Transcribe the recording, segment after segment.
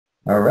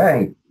All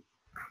right.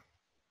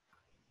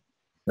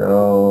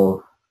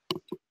 So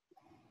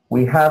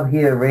we have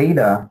here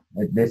RADA.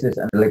 This is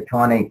an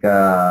electronic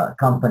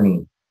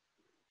company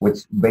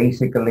which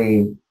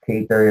basically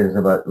caters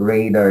about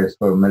radars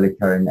for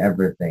military and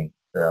everything.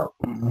 So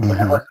when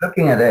I was Mhm.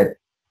 looking at it,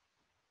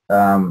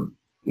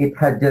 it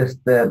had just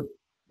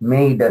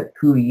made a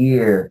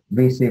 2-year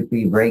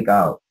VCP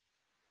breakout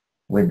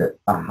with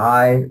a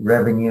high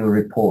revenue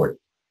report.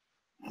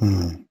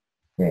 Hmm.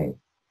 Okay.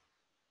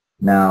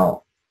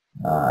 Now,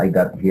 I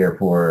got here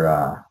for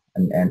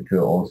an entry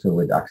also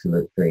with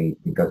Accelotrade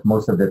because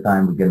most of the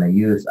time we're going to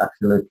use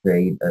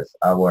Accelotrade as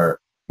our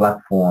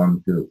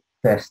platform to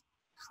test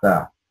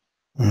stuff.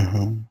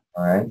 Mhm.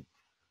 All right.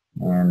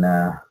 And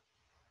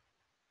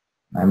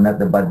I'm not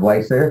the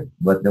Budweiser,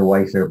 but the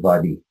wiser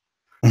body.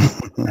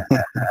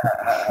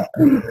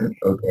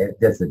 Okay,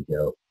 just a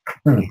joke.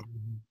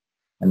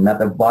 I'm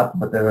not a bot,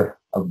 but a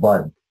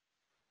bud.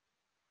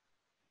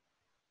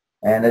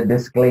 And a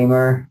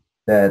disclaimer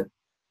that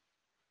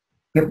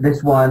keep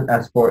this one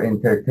as for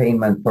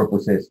entertainment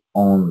purposes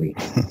only.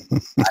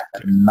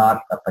 I'm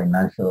not a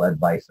financial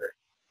advisor.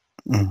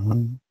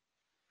 Mhm.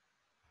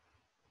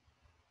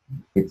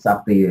 It's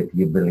up to you if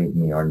you believe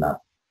me or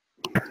not.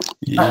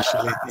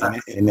 Usually,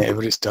 in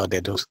every stock,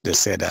 they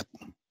say that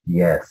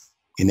Yes,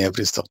 in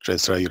every stock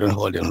trader, you don't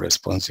hold them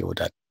responsible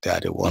that they are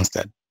the ones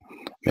that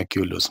make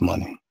you lose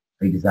money.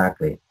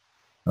 exactly.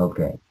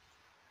 Okay.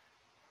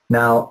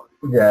 Now,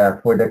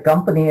 for the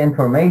company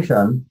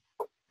information,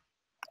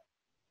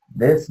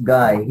 this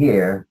guy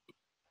here,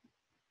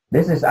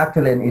 this is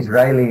actually an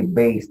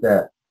Israeli-based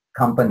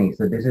company.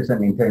 So this is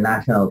an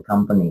international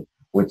company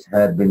which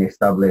had been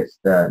established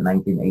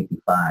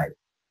 1985.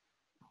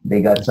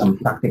 They got some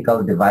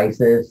tactical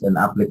devices and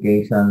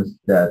applications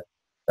that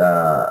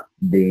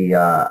they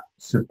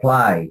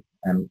supply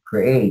and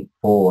create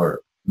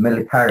for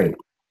military.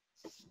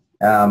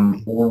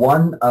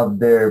 One of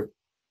their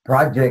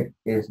project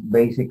is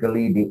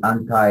basically the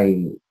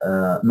anti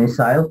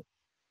missile.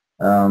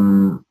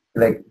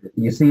 Like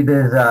you see,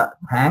 there's a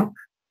tank.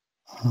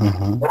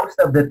 Mhm. Most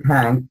of the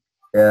tank,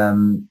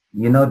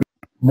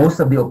 most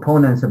of the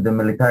opponents of the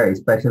military,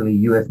 especially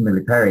U.S.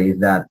 military, is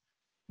that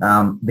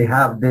they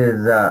have this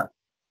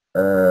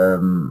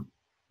um,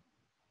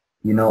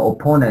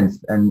 opponents,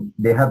 and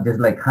they have this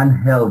like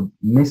handheld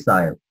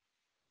missile,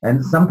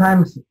 and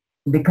sometimes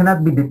they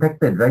cannot be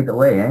detected right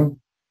away.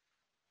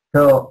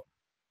 So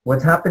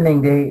what's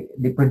happening?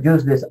 They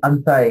produce this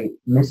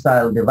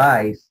anti-missile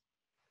device,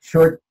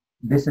 short.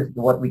 This is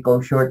what we call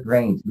short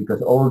range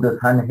because all the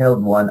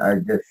handheld one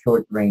are just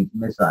short range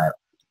missile.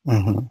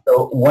 Mhm.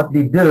 So what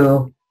they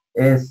do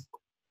is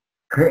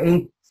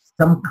create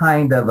some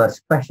kind of a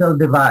special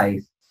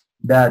device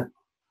that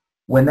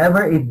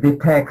whenever it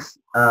detects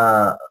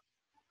a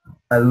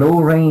low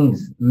range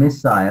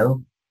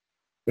missile,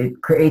 it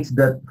creates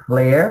that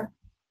flare,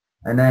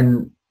 and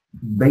then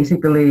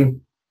basically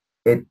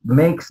it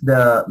makes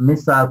the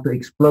missile to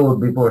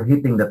explode before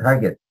hitting the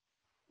target.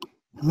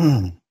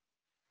 Hmm.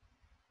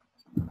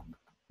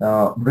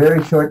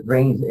 Very short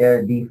range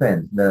air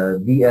defense,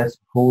 the VS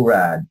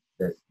HORAD,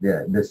 that's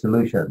the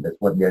solution. That's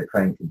what they're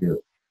trying to do.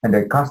 And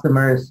their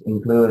customers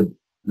include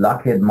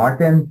Lockheed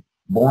Martin,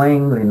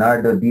 Boeing,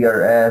 Leonardo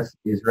DRS,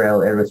 Israel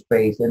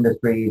Aerospace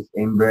Industries,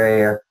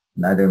 Embraer,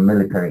 and other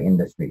military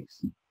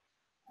industries.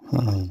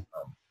 Hmm.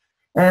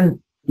 And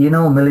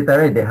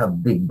military, they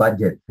have big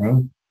budgets.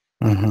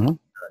 Mhm.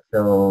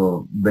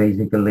 So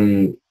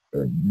basically,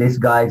 these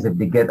guys, if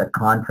they get a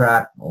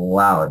contract,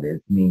 wow,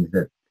 this means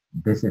that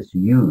this is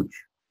huge.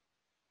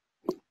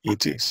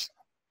 It is.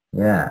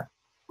 Yeah.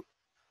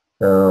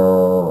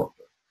 So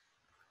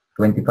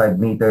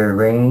 25-meter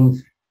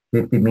range,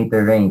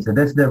 50-meter range. So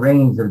that's the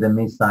range of the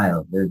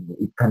missile.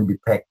 It can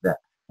detect that.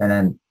 And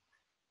then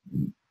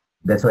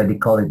that's why they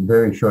call it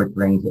very short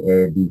range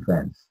air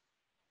defense.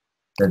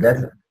 So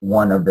that's Okay.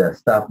 one of the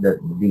stuff that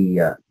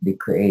they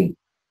create.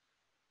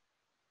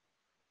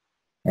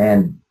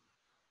 And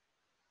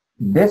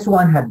this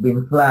one had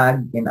been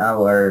flagged in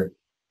our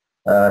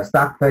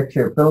stock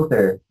fetcher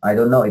filter. I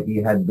don't know if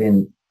you had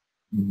been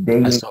I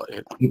daily saw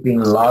it. keeping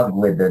log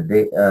with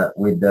the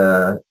with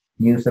the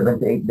new 7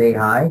 to 8 day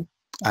high.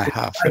 I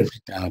have Twice,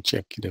 every time I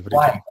check it every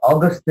twice, day.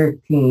 August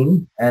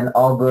 13 and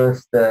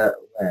August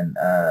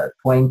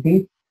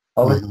 20,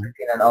 August Mhm.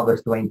 13 and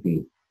August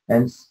 20.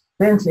 And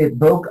since it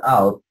broke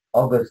out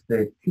August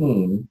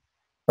 13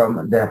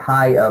 from the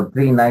high of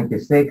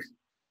 396,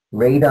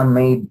 RADA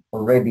made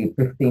already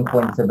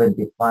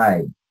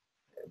 15.75.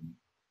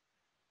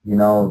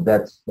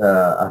 That's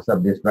as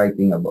of this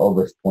writing of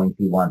August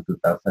 21,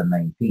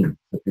 2019,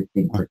 so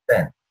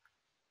 15%.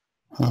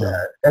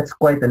 Mhm. That's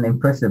quite an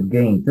impressive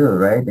gain too,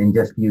 right? In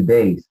just few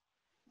days.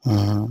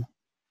 Mhm.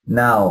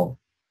 Now,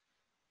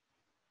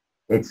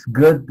 it's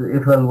good to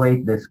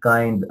evaluate this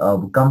kind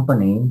of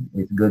company.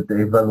 It's good to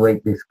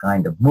evaluate this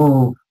kind of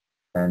move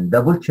and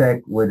double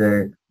check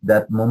whether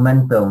that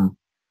momentum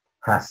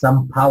has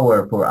some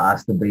power for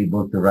us to be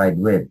able to ride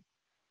with.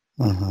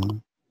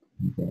 Mhm.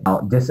 Okay.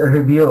 Now, just a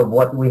review of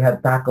what we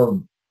had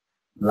tackled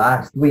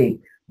last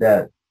week,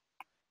 that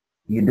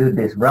you do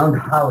this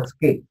roundhouse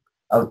kick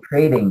of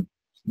trading.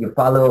 You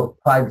follow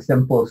 5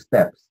 simple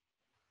steps.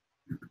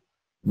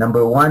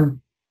 Number 1,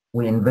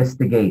 we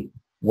investigate.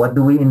 What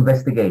do we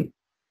investigate?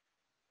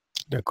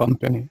 The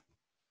company.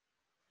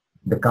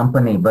 The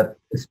company, but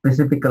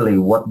specifically,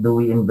 what do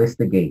we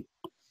investigate?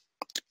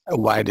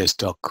 Why the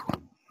stock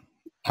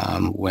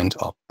went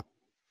up.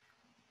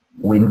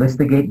 We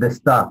investigate the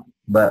stock,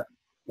 but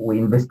we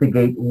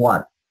investigate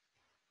what?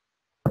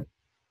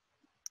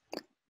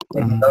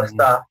 Technical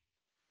stock,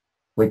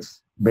 which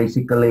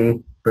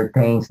basically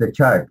pertains the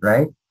chart,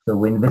 right? So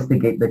we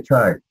investigate the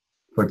chart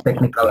for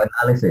technical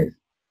analysis.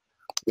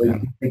 We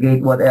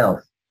investigate what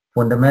else?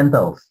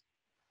 Fundamentals.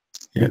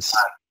 Yes.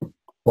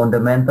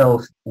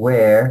 Fundamentals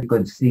where you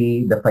could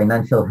see the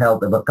financial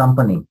health of a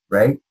company,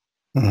 right?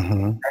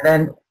 And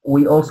then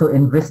we also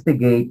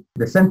investigate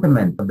the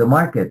sentiment of the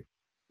market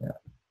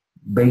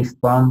based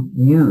on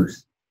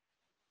news.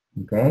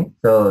 Okay,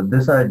 so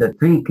those are the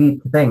 3 key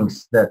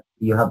things that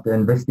you have to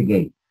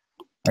investigate.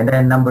 And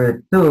then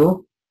number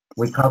 2,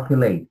 we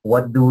calculate.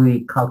 What do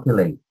we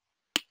calculate?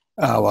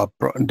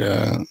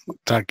 The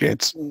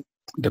targets,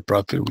 the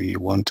profit we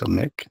want to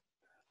make,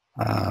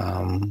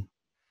 and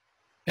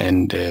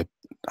the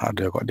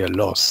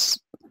loss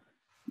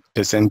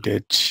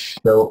percentage.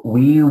 So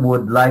we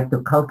would like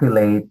to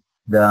calculate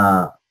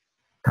the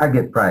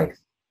target price.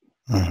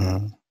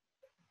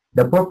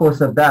 The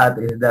purpose of that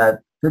is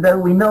that so that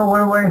we know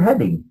where we're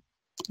heading.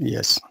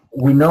 Yes.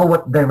 We know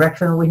what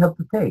direction we have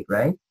to take,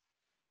 right?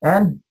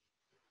 And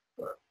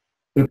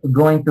if we're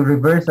going to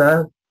reverse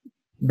us,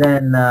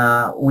 then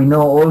we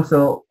know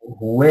also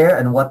where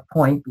and what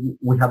point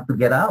we have to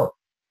get out,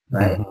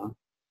 right?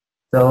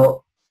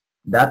 So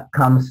that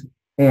comes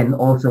in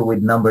also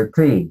with number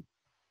 3,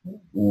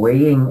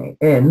 weighing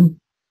in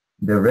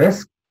the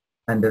risk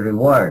and the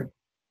reward.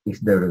 Is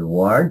the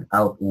reward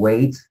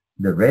outweighs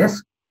the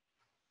risk,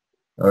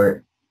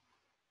 or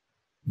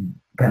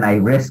can I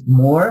risk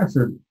more?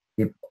 So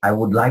if I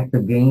would like to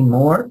gain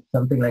more,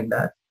 something like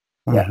that.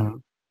 Yeah.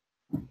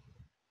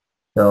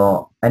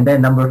 So, and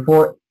then number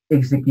 4,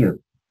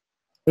 execute.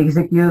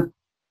 Execute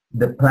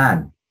the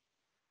plan.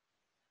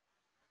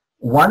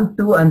 1,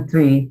 2, and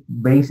 3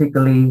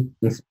 basically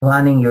is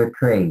planning your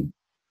trade.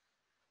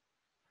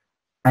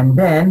 And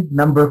then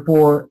number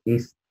 4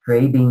 is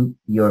trading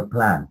your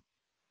plan.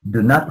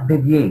 Do not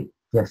deviate,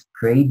 just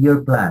trade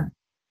your plan.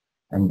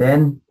 And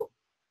then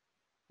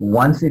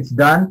once it's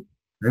done,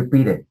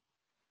 repeat it.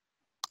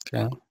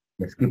 Okay.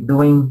 Just keep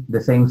doing the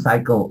same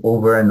cycle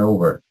over and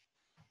over.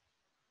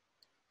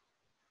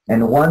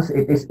 And once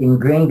it is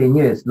ingrained in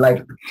you, it's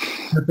like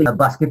shooting a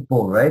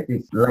basketball, right?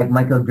 It's like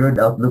Michael Jordan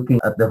out looking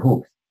at the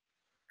hoops.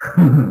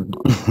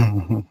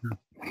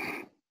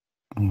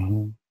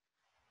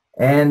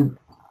 And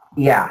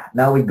yeah,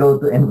 now we go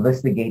to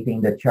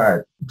investigating the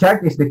chart.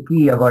 Chart is the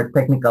key of our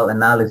technical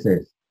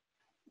analysis.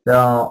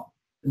 So,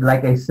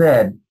 like I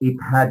said, it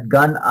had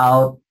gone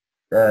out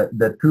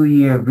the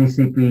 2-year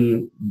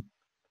VCP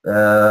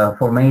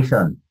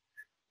formation,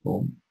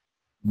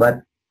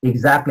 but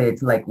exactly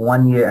it's like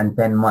 1 year and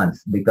 10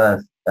 months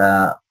because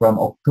from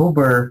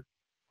October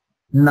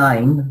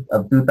 9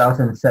 of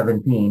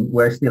 2017,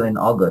 we're still in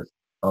August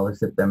or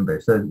September.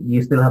 So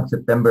you still have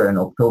September and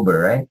October,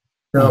 right?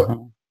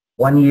 So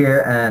 1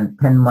 year and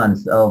 10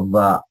 months of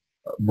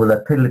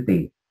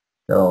volatility.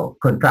 So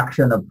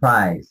contraction of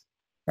price.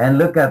 And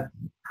look at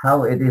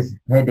how it is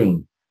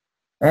heading.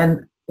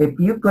 And if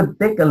you could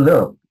take a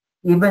look,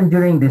 even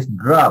during this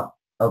drop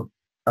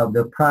of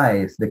the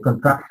price, the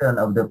contraction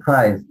of the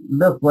price,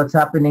 look what's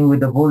happening with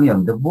the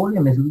volume. The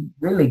volume is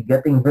really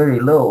getting very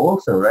low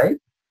also, right?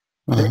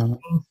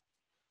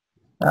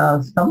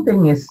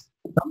 Something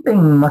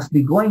must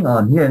be going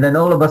on here. And then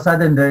all of a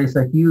sudden there is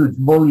a huge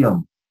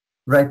volume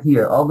right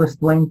here, August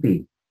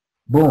 20,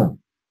 boom.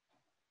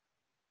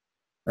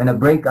 And a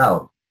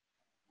breakout.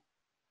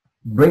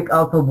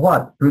 Breakout of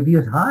what?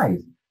 Previous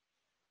highs.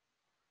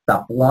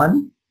 Top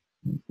 1,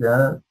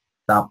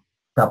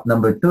 top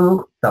number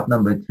 2, top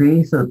number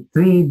 3. So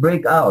 3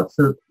 breakouts.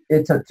 So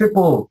it's a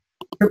triple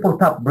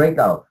top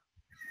breakout.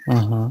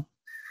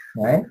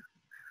 Right?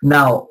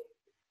 Now,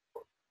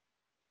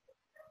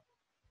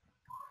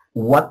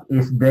 what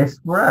is this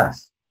for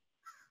us?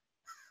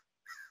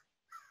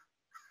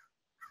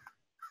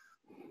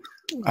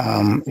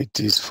 It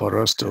is for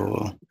us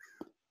to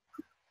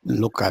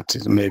look at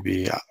it,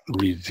 maybe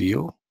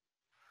review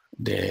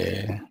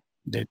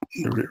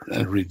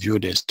review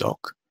the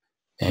stock,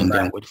 and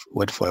then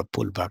wait for a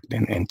pullback,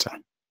 then enter.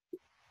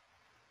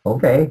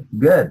 Okay,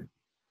 good.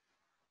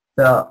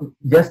 So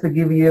just to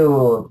give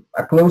you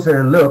a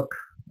closer look,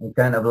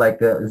 kind of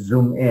like a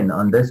zoom in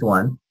on this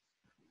one.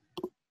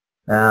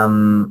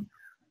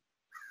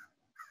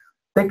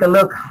 Take a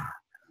look,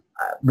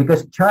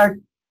 because chart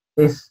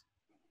is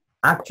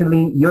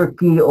actually your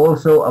key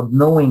also of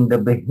knowing the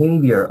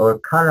behavior or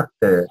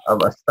character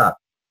of a stock,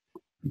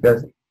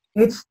 because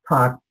each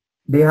stock,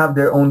 they have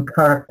their own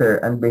character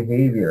and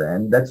behavior,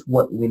 and that's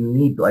what we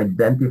need to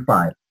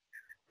identify.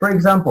 For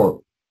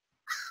example,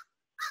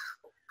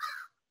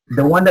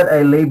 the one that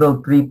I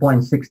labeled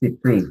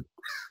 3.63,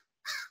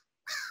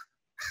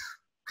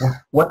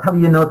 What have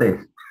you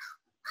noticed?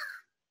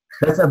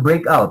 That's a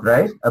breakout,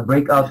 right? A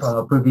breakout Yes. from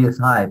a previous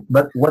high.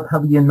 But what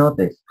have you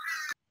noticed?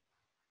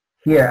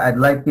 Here, I'd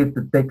like you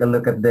to take a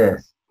look at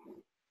this.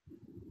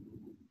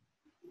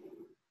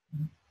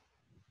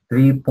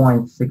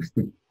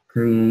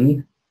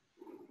 3.63,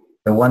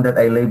 the one that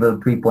I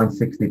labeled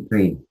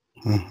 3.63.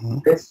 Mm-hmm.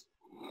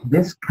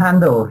 This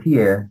candle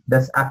here,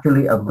 that's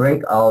actually a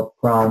breakout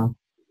from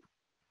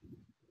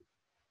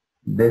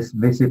this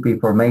VCP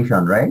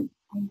formation, right?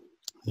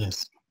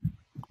 Yes.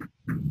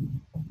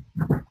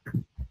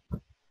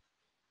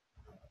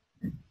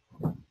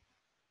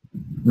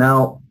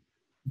 Now,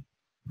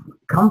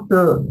 come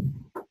to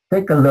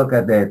take a look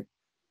at it.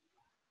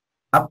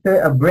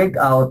 After a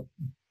breakout,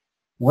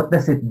 what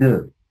does it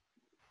do?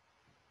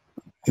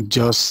 It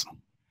just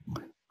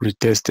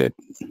retested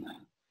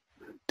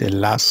the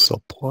last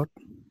support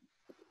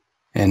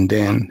and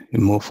then it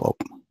moved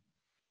up.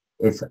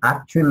 It's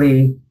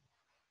actually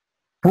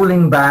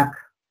pulling back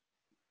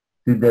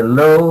to the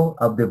low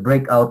of the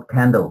breakout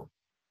candle.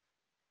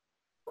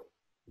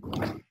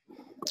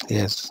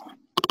 Yes.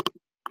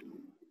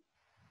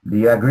 Do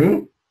you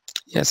agree?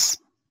 Yes.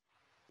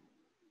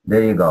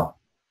 There you go.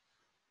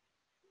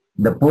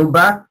 The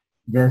pullback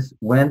just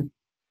went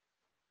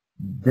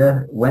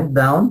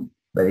down,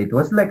 but it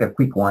was like a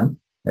quick one.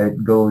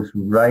 It goes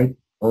right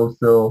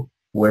also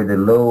where the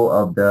low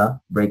of the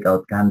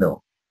breakout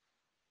candle.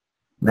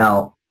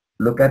 Now,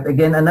 look at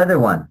again another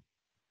one.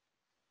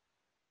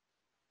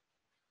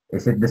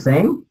 Is it the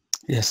same?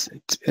 Yes,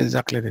 it's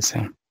exactly the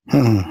same.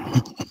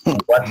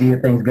 What do you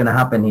think is going to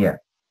happen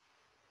here?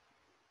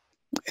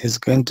 It's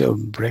going to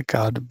break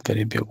out a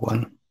very big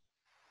one.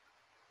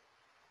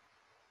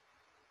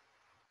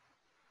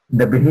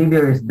 The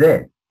behavior is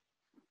there.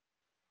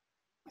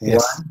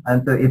 Yes. One,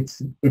 and so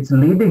it's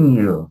leading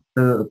you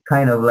to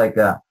kind of like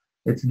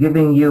it's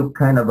giving you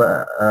kind of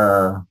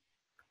a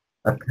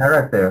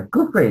character.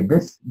 Go for it.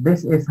 This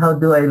is how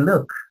do I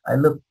look? I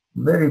look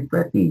very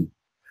pretty.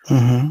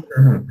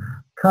 Mm-hmm.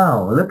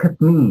 Come, look at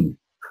me.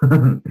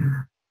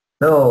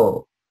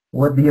 So,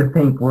 what do you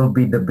think will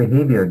be the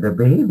behavior? The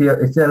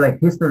behavior is like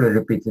history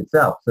repeats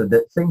itself. So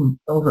the same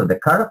also the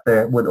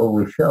character would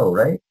always show,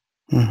 right?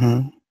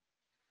 Mm-hmm.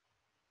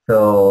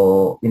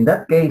 So in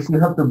that case, you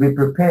have to be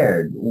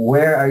prepared.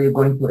 Where are you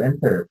going to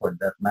enter for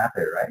that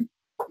matter, right?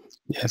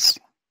 Yes.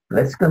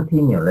 Let's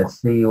continue.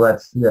 Let's see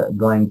what's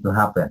going to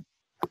happen.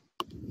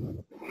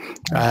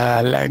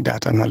 I like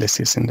that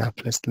analysis in that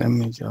place. Let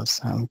me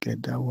just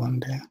get that one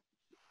there.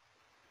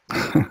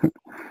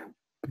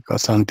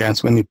 Because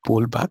sometimes when you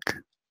pull back,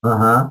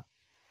 I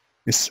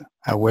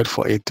wait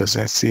for it to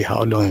see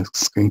how long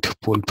it's going to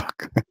pull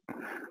back.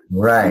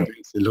 Right.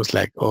 It looks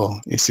like, oh,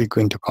 is it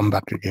going to come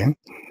back again?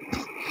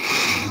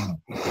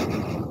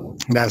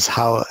 That's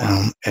how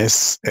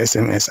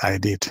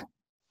SMSI did.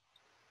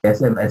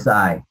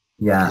 SMSI.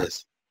 Yeah.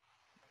 Yes.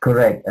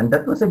 Correct. And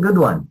that was a good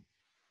one.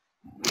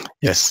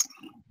 Yes.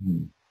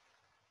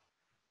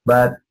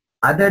 But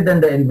other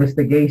than the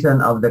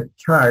investigation of the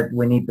chart,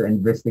 we need to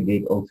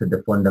investigate also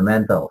the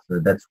fundamentals. So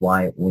that's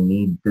why we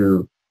need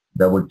to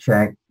double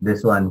check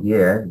this one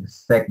here,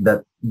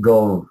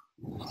 sec.gov.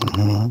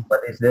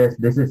 What is this?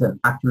 This is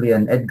actually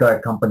an Edgar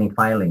company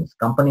filings.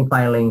 Company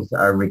filings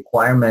are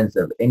requirements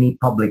of any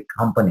public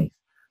companies.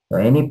 So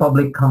any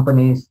public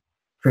companies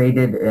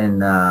traded in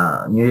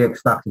New York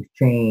Stock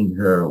Exchange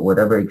or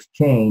whatever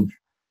exchange,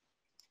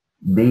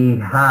 they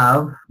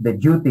have the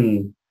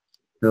duty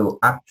to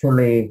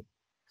actually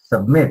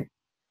submit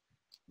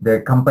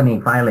their company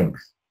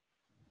filings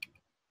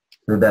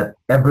so that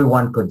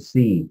everyone could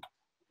see.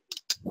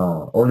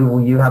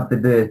 All you have to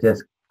do is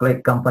just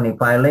click company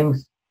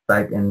filings,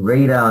 type in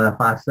RADA on a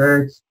fast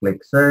search,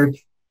 click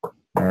search,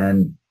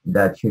 and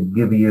that should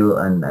give you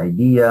an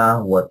idea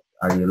what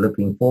are you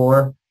looking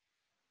for.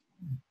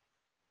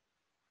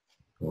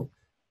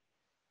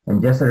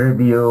 And just a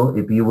review,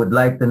 if you would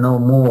like to know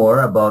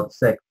more about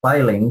SEC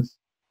filings,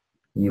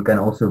 you can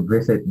also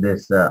visit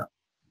this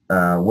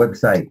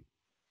website.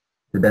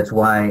 So that's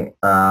why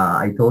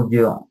I told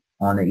you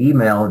on the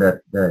email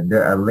that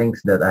there are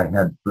links that I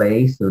had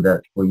placed so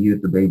that for you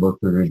to be able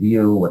to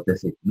review what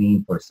does it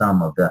mean for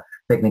some of the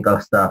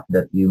technical stuff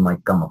that you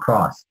might come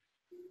across.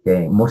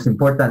 Okay, most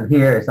important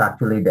here is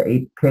actually the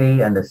 8K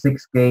and the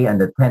 6K and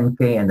the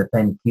 10K and the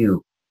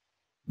 10Q.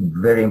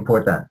 Very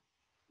important.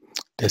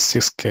 The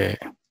 6K.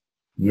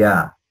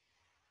 Yeah.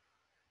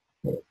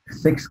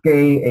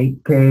 6K,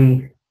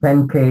 8K,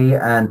 10K,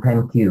 and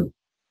 10Q.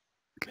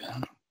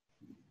 Okay.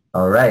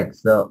 All right,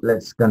 so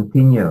let's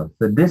continue.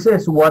 So this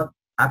is what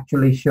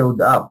actually showed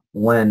up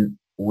when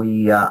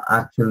we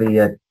actually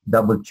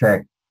double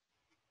checked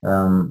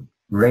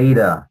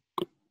RADA.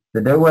 So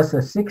there was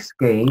a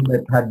 6K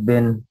that had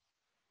been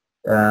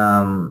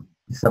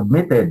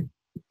submitted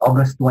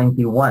August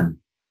 21.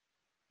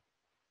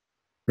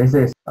 This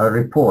is a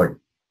report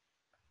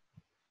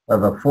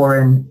of a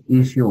foreign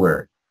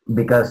issuer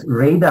because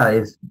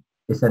RADA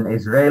is an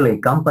Israeli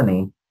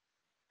company,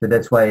 so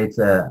that's why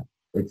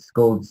it's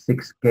called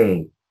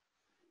 6K.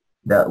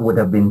 That would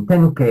have been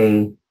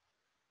 10K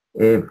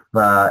if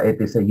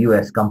it is a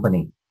US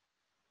company.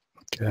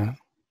 Okay.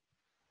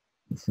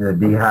 So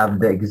they have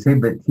the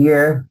exhibit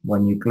here.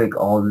 When you click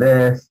all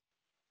this,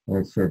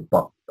 it should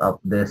pop up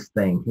this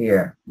thing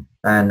here.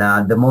 And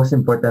the most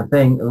important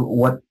thing,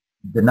 what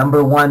the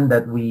number one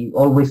that we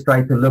always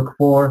try to look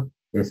for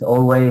is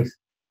always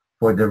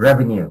for the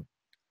revenue.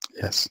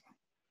 Yes.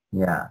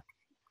 Yeah.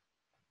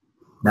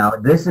 Now,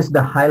 this is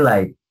the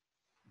highlight.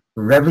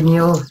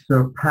 Revenue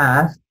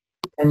surpassed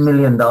 $10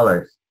 million.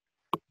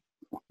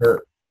 So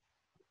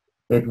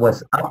it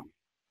was up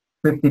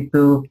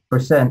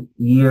 52%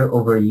 year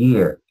over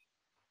year.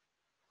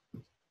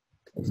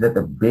 Is that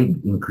a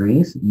big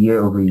increase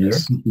year over year?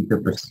 Yes.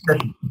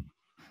 52%.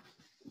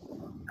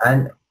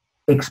 And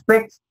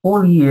expects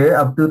full year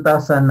of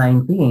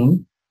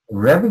 2019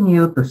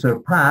 revenue to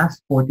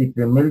surpass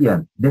 43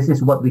 million. This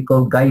is what we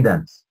call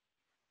guidance.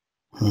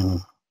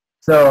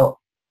 So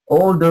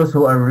all those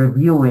who are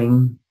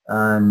reviewing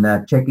and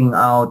checking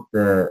out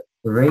the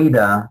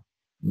RADA,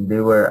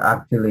 they were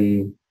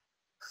actually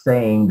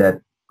saying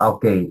that,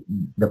 okay,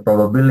 the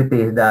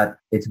probability is that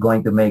it's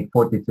going to make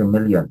 43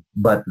 million.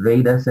 But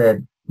RADA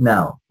said,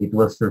 no, it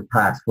will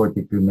surpass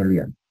 43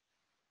 million.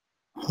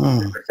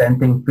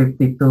 Representing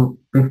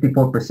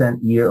 54%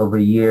 year over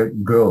year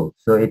growth.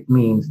 So it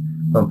means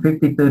from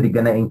 52, they're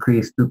going to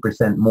increase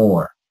 2%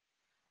 more.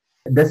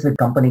 That's the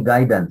company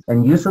guidance.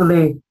 And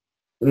usually,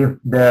 if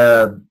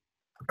the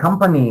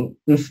company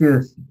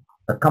issues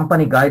a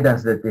company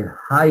guidance that is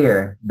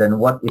higher than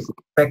what is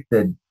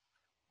expected,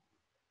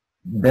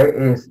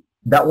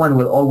 that one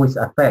will always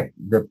affect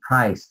the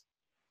price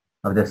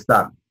of the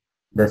stock.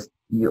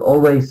 You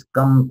always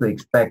come to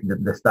expect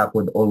that the stock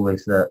would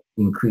always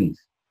increase.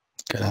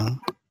 Okay.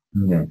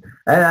 Okay.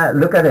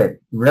 Look at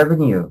it.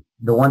 Revenue,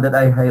 the one that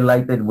I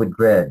highlighted with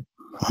red.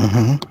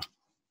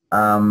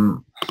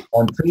 On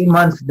 3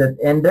 months that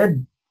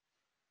ended,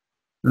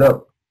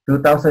 look,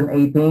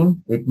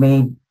 2018, it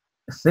made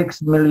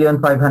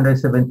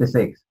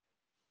 6,576,000,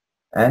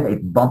 and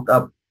it bumped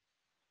up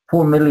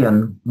 4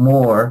 million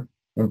more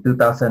in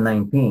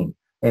 2019.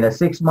 In a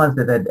 6 months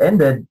that had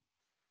ended,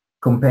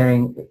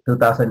 comparing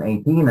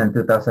 2018 and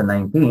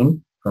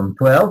 2019, from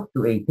 12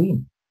 to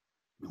 18.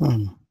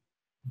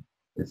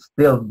 It's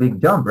still a big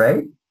jump,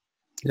 right?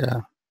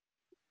 Yeah.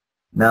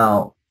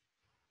 Now,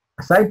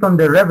 aside from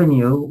the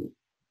revenue,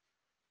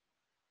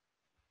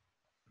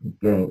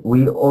 okay,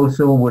 we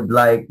also would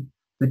like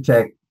to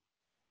check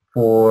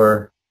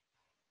for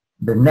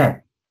the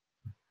net.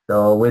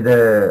 So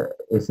whether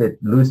is it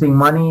losing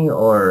money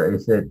or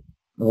is it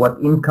what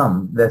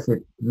income does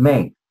it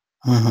make?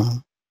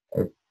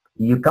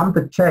 You come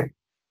to check,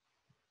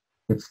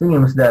 it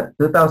seems that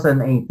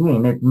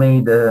 2018 it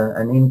made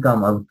an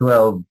income of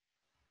 12,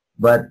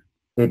 but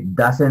it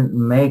doesn't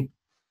make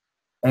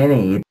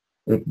any.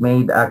 It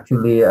made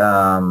actually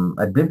a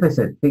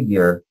deficit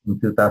figure in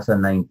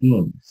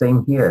 2019.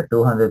 Same here,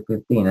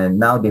 215, and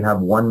now they have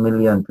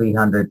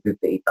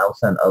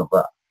 1,358,000 of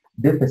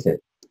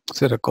deficit.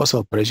 So the cost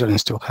of operation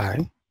is too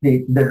high.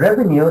 The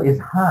revenue is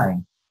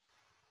high,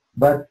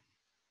 but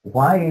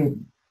why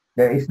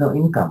there is no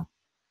income?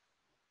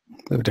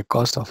 With the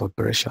cost of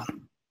operation.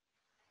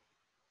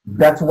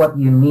 That's what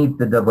you need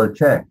to double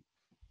check.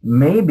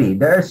 Maybe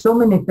there are so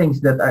many things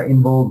that are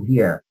involved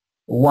here.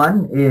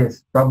 One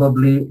is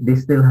probably they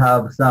still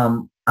have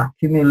some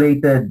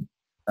accumulated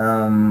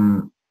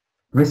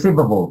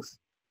receivables,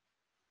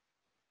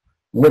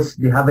 which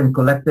they haven't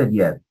collected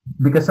yet.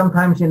 Because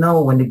sometimes,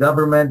 when the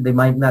government, they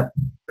might not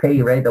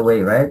pay right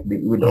away, right?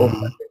 With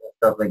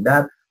stuff like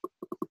that.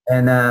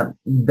 And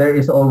there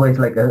is always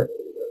like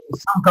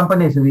some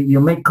companies, you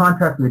make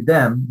contract with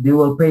them, they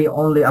will pay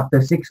only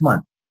after 6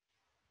 months.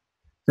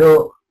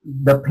 So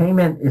the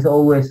payment is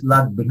always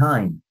lagged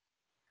behind.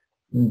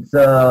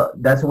 So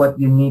that's what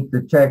you need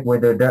to check,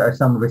 whether there are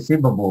some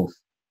receivables.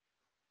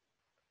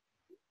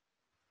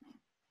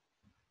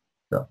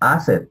 So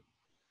asset,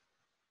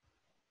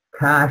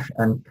 cash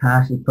and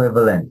cash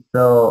equivalent.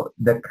 So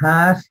the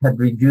cash had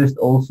reduced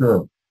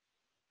also.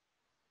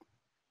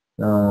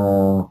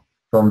 So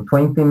from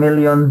 20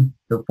 million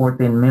to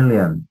 14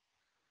 million.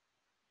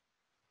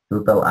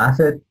 Total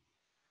asset,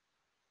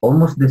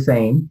 almost the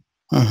same.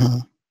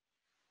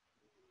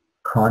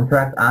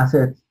 Contract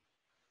assets.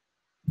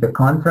 The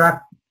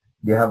contract,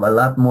 they have a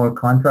lot more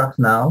contracts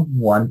now,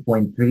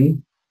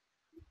 1.3.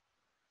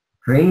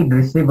 Trade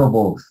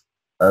receivables.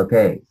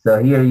 Okay, so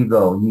here you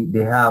go.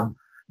 They have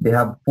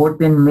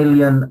 14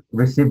 million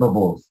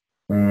receivables.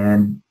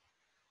 And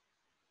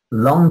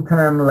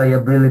long-term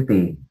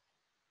liability.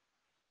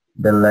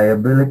 The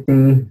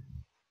liability,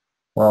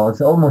 well,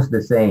 it's almost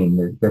the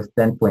same because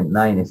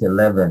 10.9 is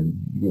 11.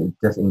 It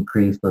just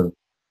increased for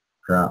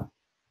now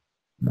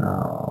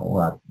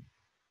what?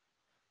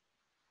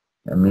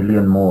 1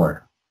 million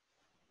more.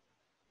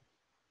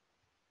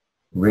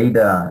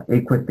 RADA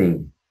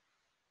equity.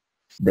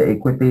 The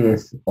equity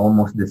is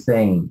almost the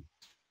same.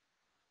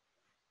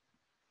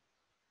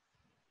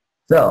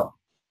 So,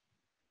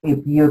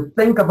 if you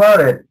think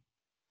about it,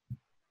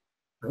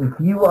 if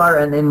you are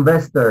an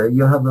investor,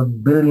 you have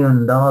 $1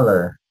 billion.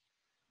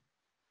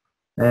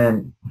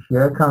 And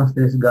here comes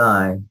this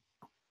guy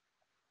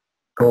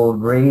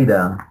called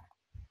RADA.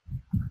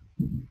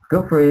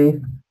 Feel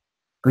free.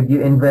 Could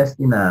you invest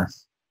in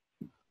us?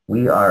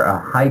 We are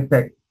a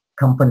high-tech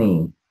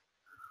company,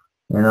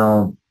 you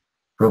know,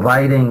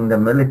 providing the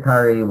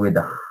military with,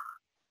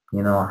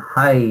 you know,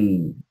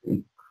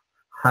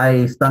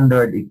 high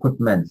standard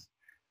equipment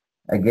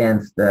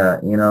against,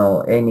 you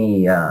know,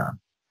 any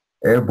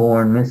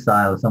airborne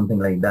missile, something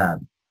like that.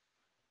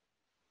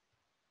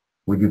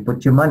 Would you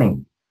put your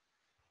money?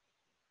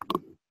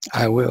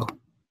 I will.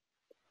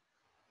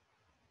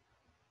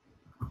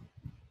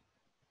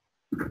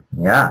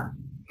 Yeah.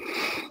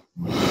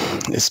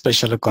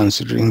 Especially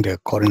considering the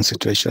current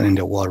situation in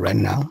the world right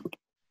now.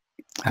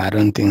 I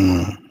don't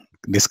think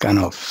this kind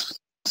of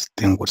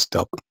thing would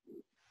stop.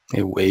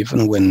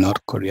 Even when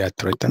North Korea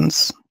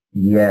threatens.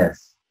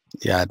 Yes.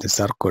 Yeah, the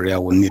South Korea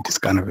will need this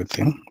kind of a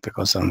thing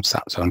because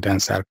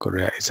sometimes South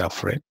Korea is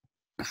afraid.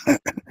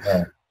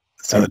 Yeah.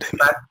 So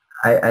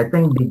I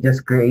think they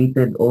just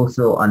created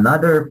also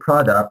another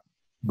product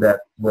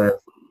that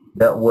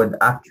would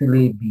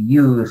actually be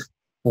used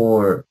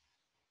for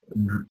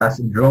as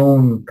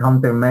drone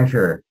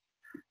countermeasure.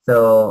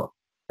 So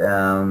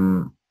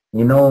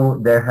you know,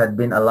 there had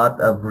been a lot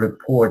of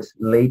reports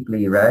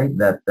lately, right,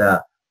 that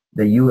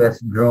the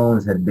U.S.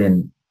 drones had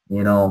been,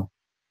 you know,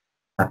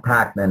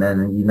 attacked and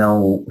then, you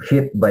know,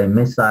 hit by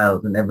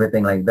missiles and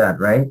everything like that,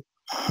 right?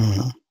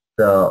 Mm-hmm.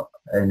 So,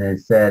 and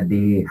it said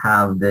they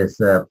have this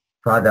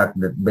product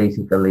that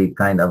basically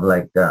kind of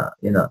like,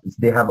 you know,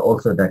 they have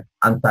also the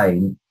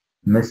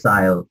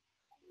anti-missile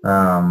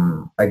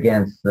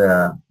against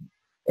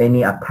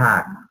any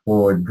attack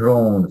for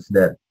drones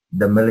that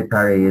the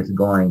military is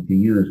going to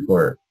use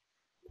for,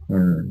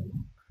 you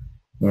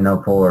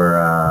know,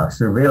 for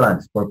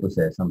surveillance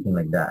purposes, something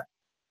like that.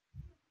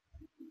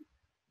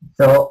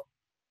 So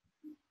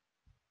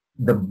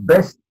the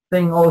best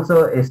thing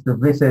also is to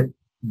visit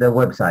the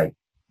website.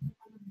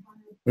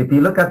 If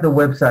you look at the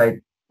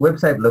website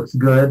looks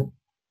good.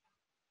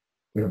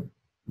 If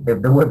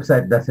the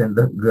website doesn't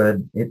look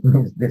good, it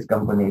means this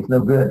company is no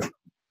good.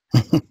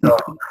 So,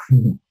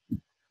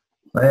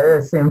 but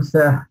it seems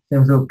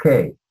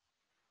okay.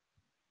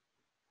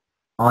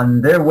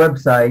 On their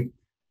website,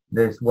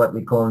 there's what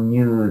we call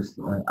news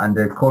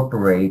under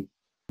corporate.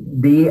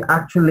 They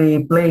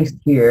actually placed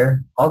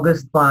here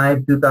August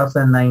 5,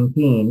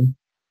 2019.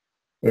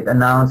 It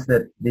announced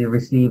that they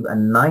received a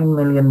 $9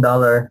 million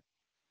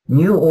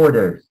new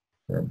orders.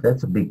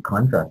 That's a big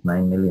contract,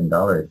 $9 million.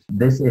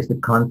 This is the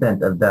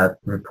content of that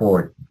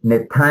report.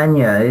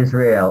 Netanya,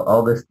 Israel,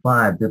 August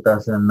 5,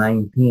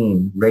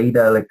 2019,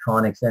 RADA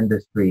Electronics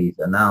Industries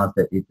announced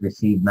that it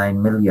received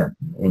 $9 million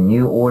in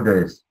new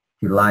orders,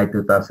 July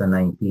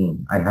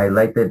 2019. I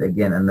highlighted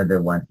again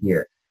another one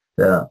here.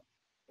 The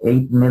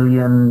 $8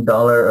 million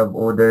of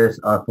orders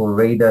are for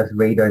RADA's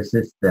radar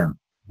system,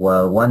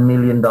 while $1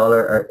 million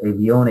are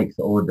avionics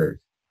orders,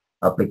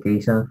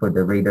 applications for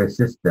the radar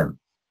system.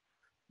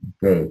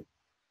 Okay,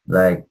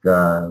 like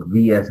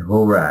VS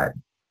HORAD,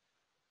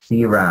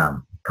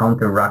 CRAM,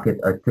 counter-rocket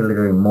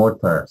artillery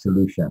mortar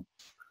solution.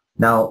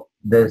 Now,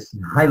 this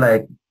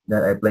highlight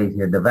that I place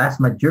here, the vast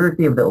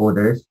majority of the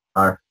orders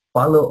are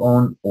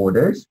follow-on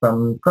orders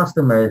from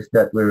customers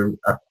that were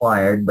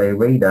acquired by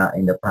RADA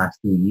in the past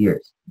 2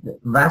 years. The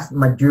vast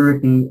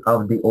majority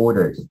of the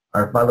orders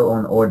are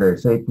follow-on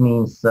orders. So it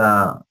means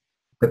the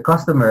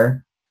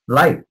customer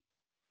liked.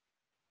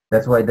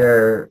 That's why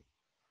they're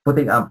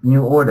putting up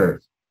new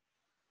orders.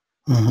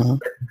 Mm-hmm.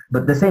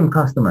 But the same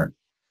customer.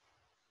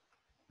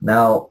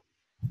 Now,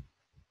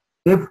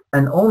 if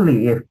and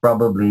only if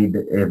probably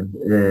if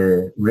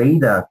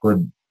RADA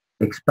could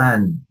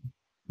expand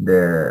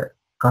their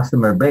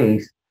customer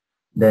base,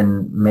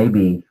 then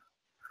maybe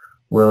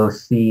we'll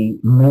see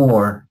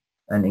more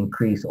an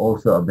increase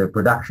also of their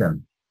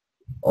production.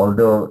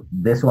 Although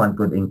this one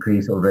could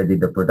increase already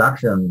the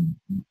production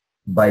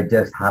by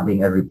just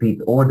having a repeat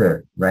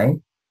order,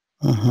 right?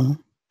 Mm-hmm.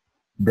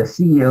 The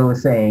CEO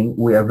is saying,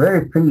 we are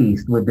very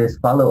pleased with these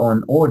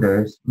follow-on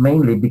orders,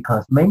 mainly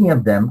because many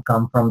of them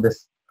come from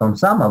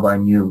some of our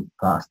new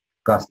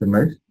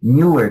customers,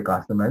 newer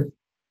customers.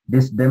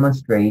 This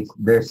demonstrates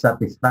their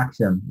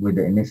satisfaction with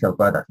the initial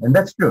product. And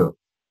that's true.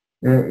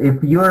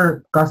 If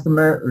your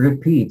customer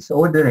repeats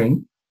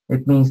ordering,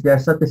 it means they're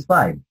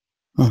satisfied.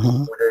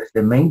 Mm-hmm. Orders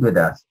they made with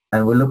us.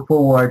 And we look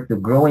forward to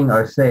growing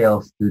our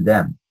sales to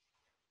them.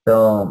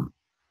 So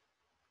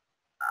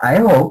I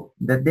hope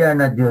that they are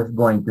not just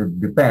going to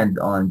depend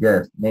on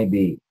just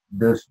maybe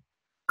those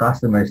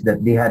customers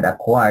that they had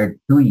acquired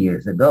 2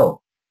 years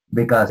ago.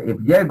 Because if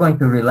they're going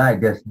to rely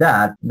just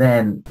that,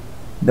 then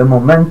the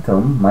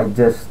momentum might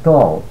just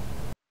stall.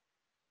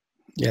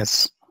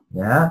 Yes.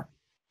 Yeah.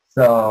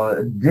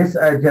 So these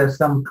are just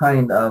some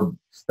kind of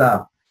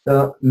stuff.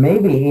 So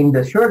maybe in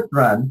the short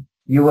run,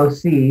 you will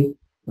see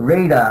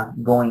RADA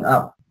going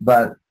up.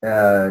 But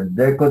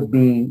there could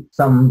be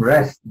some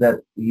rest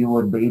that you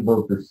would be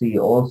able to see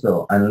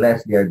also,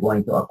 unless they are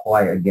going to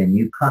acquire again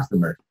new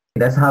customers.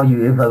 That's how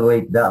you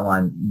evaluate that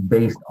one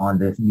based on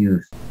this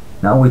news.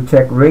 Now we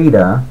check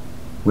RADA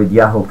with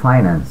Yahoo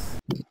Finance.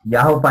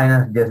 Yahoo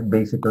Finance just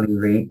basically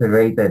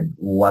reiterated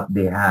what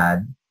they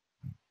had.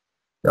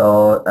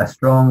 So a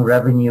strong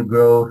revenue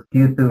growth,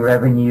 Q2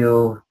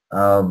 revenue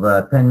of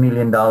 $10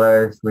 million,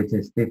 which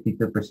is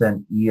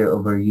 52% year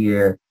over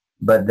year.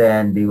 But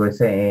then they were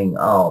saying,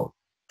 oh,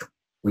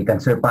 we can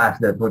surpass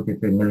that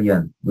 43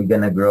 million. We're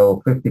going to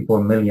grow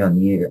 54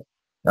 million year,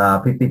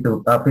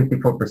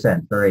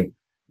 54%, sorry,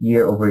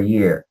 year over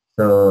year.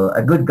 So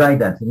a good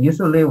guidance. And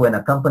usually when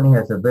a company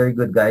has a very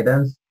good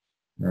guidance,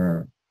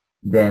 uh,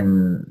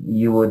 then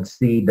you would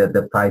see that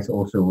the price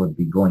also would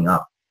be going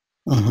up.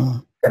 Mm-hmm.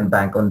 You can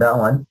bank on that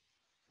one.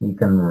 You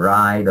can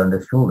ride on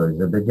the shoulders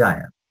of the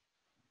giant.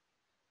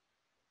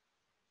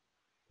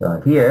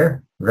 So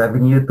here,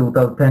 revenue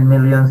total 10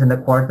 millions in the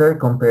quarter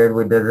compared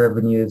with the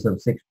revenues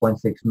of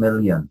 6.6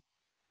 million.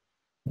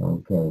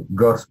 Okay,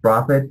 gross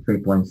profit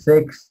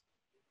 3.6,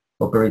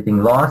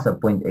 operating loss of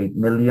 0.8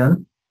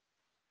 million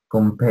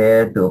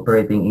compared to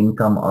operating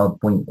income of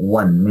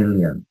 0.1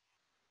 million.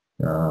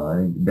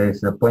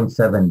 There's a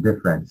 0.7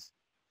 difference.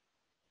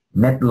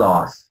 Net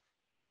loss,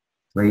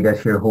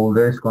 RADA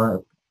shareholders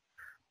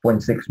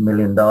 $0.6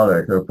 million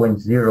or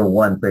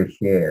 0.01 per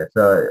share.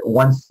 So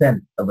 1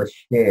 cent of a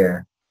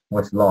share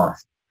was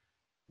lost.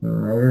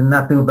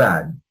 Not too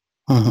bad.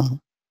 Mm-hmm.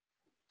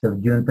 So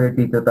June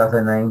 30,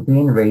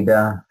 2019,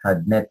 RADA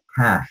had net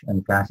cash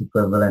and cash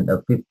equivalent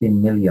of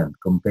 15 million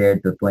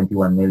compared to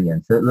 21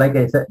 million. So like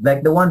I said,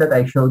 like the one that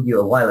I showed you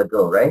a while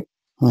ago, right?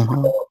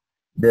 Mm-hmm.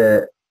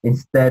 So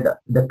instead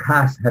the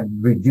cash had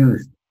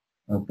reduced,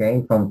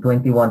 okay, from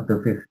 21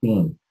 to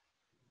 15.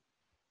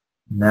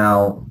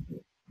 Now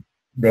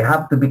they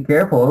have to be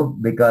careful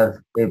because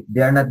if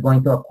they are not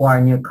going to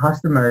acquire new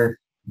customers,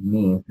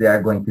 means they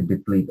are going to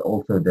deplete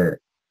also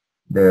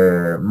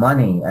their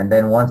money, and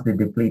then once they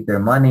deplete their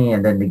money,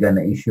 and then they're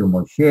gonna issue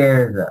more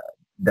shares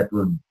that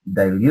will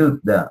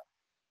dilute the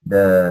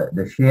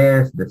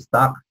shares, the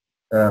stock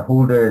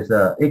holders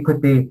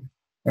equity,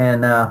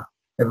 and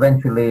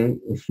eventually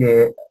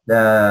share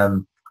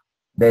the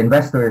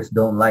investors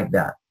don't like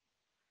that.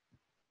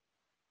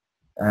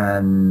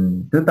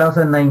 And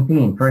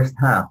 2019 first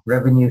half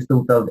revenues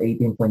totaled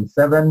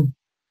 18.7,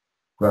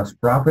 gross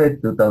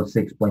profit totaled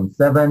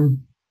 6.7.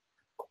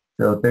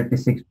 So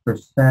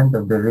 36%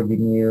 of the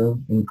revenue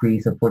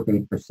increase of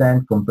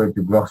 48% compared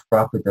to gross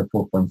profit of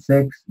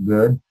 4.6.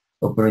 Good.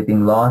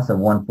 Operating loss of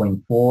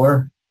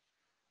 1.4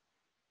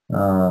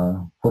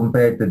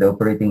 compared to the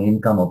operating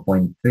income of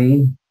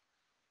 0.3.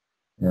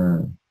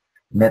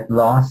 Net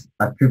loss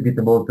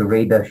attributable to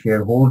RADA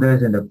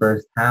shareholders in the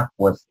first half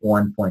was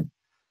 1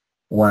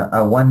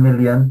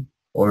 million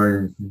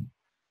or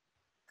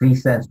 3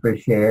 cents per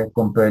share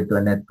compared to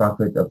a net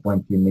profit of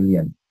 0.3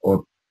 million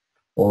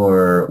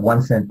or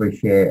 1 cent per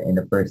share in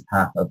the first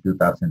half of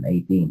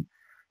 2018.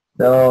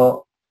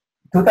 So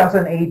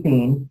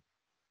 2018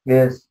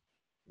 is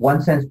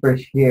 1 cent per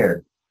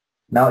share.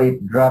 Now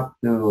it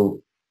dropped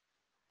to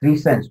 3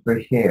 cents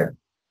per share.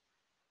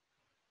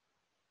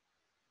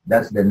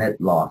 That's the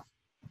net loss.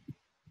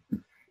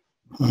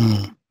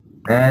 Mm.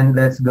 And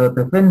let's go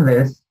to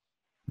Finvest.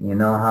 You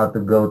know how to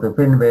go to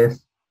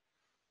Finvest.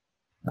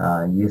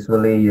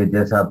 Usually you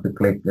just have to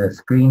click the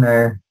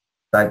screener,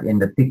 type in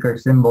the ticker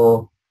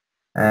symbol,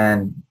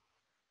 and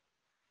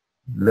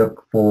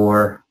look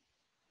for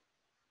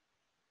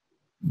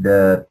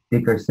the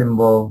ticker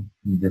symbol.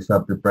 You just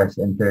have to press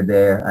enter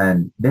there,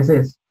 and these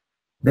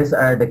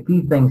are the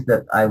key things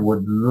that I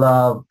would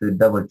love to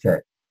double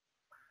check: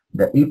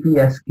 the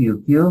EPS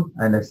QQ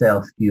and the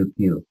sales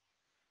QQ.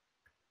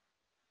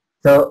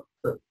 So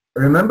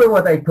remember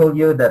what I told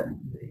you, that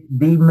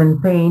they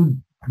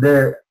maintain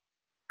their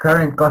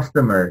current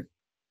customers,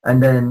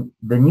 and then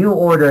the new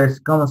orders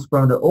comes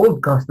from the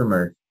old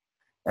customers.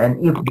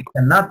 And if they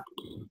cannot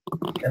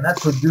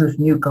produce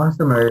new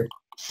customers,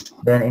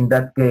 then in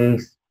that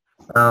case,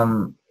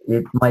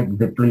 it might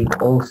deplete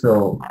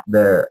also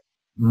the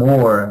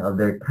more of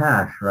their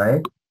cash,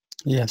 right?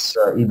 Yes.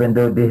 So even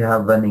though they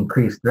have an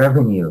increased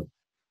revenue,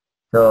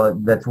 so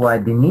that's why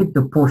they need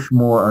to push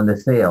more on the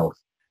sales.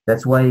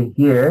 That's why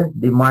here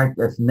they marked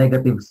as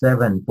negative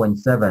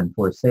 7.7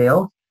 for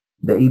sales.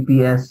 The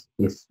EPS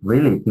is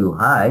really too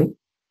high,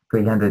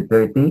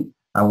 330.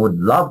 I would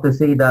love to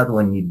see that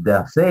when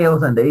the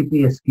sales and the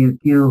EPS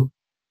QQ,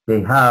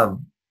 they have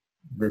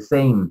the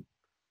same,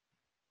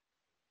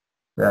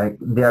 like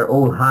they are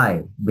all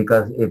high,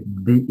 because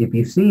if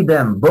you see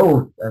them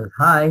both as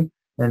high,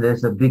 then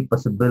there's a big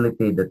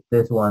possibility that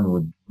this one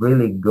would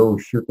really go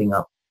shooting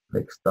up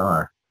like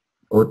star.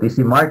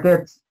 OTC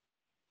markets,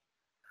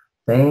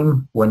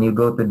 same. When you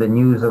go to the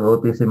news of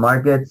OTC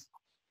markets,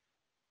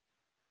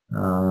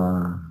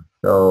 uh,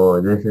 so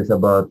this is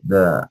about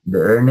the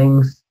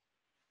earnings.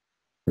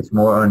 It's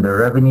more on the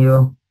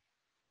revenue.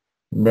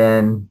 And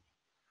then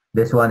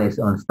this one is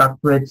on stock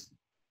splits.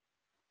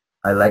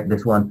 I like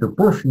this one to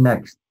push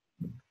next,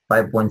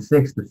 5.6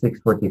 to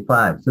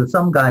 645. So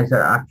some guys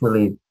are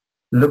actually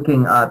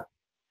looking at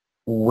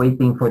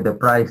waiting for the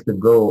price to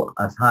go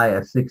as high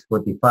as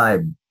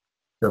 645.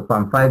 So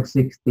from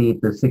 560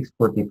 to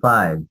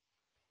 645.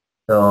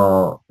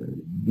 So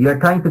You're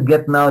trying to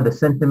get now the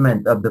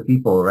sentiment of the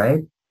people,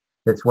 right?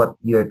 That's what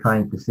you're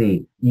trying to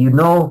see. You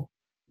know,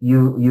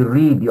 you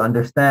read, you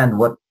understand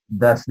what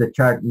does the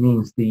chart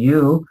means to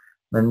you,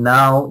 and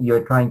now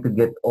you're trying to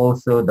get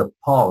also the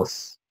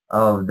pulse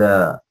of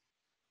the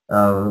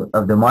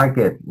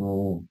market.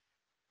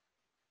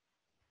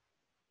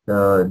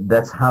 So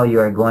that's how you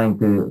are going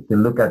to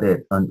look at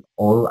it on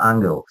all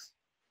angles.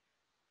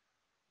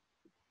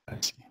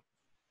 I see.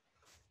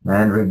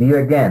 And review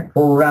again.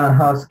 Full round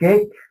house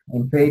cake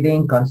in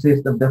trading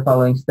consists of the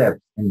following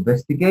steps: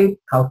 investigate,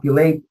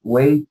 calculate,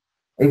 weigh,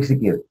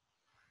 execute.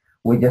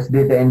 We just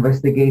did the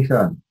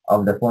investigation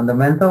of the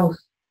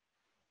fundamentals,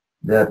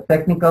 the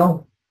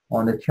technical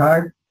on the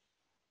chart,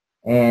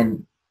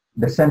 and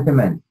the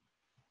sentiment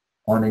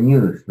on the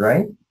news,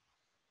 right?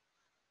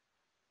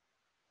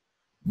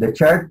 The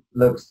chart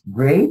looks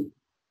great.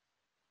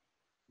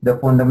 The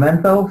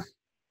fundamentals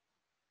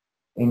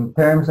in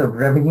terms of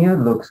revenue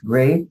looks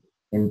great.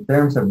 In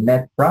terms of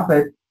net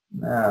profit,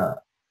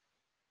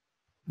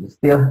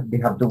 still they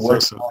have to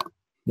work.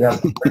 They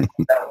have to work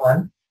on that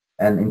one.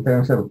 And in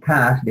terms of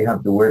cash, they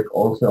have to work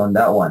also on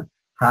that one.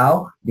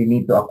 How? They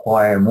need to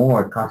acquire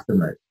more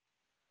customers.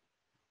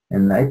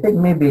 And I think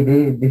maybe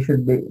they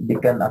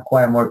can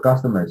acquire more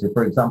customers. If,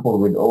 for example,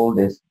 with all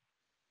these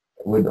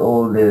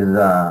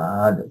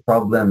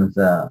problems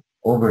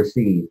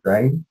overseas,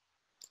 right?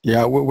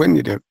 Yeah. When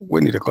did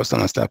the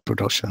customer start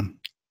production?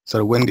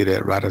 So when did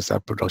the RADA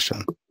start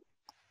production?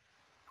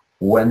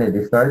 When did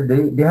they start?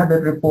 They had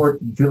that report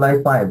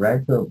July 5,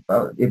 right? So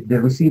if they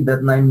received that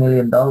 $9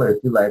 million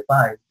July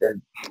 5,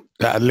 then...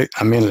 I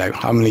mean, like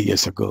how many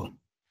years ago?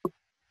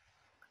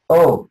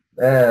 Oh,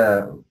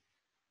 okay.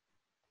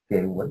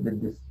 When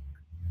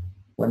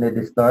did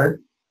they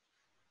start?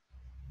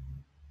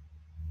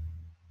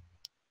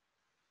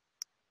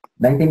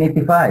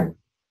 1985.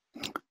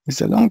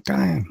 It's a long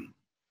time.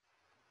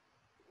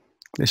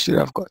 They should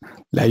have got,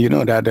 like, you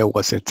know, that there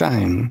was a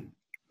time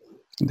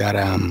that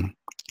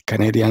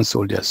Canadian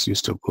soldiers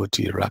used to go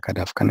to Iraq and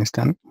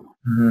Afghanistan.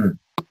 Mm-hmm.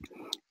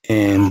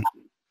 And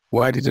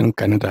why didn't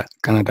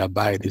Canada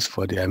buy this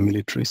for their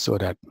military, so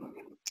that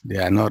they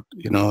are not,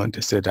 you know,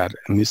 they say that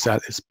a missile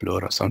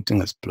explode or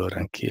something explode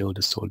and kill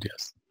the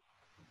soldiers?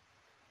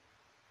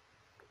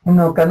 You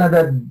know,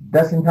 Canada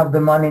doesn't have the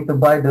money to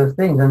buy those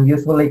things, and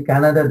usually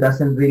Canada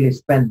doesn't really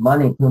spend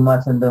money too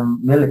much on the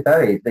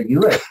military. The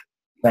U.S.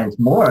 spends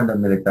more on the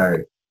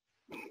military.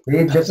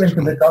 It depends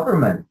on the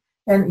government.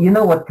 And you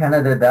know what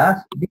Canada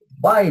does? They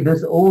buy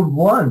those old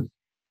ones.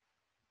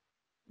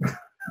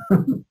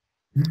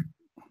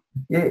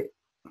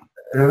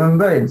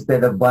 Remember,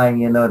 instead of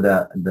buying, you know,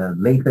 the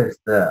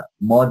latest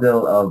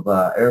model of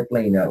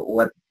airplane,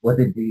 what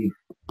did the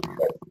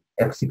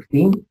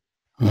F-16?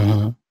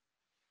 Mm-hmm.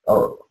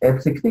 Or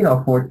F-16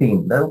 or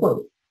 14? They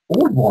were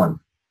old ones.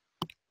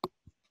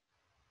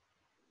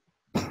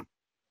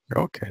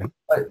 Okay.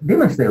 But they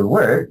may still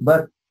work,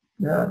 but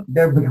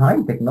they're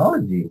behind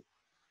technology.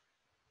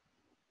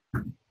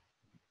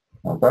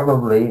 Well,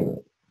 probably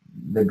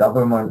the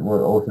government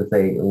will also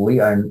say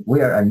we are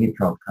a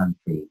neutral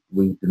country.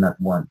 We do not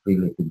want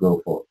really to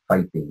go for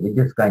fighting. We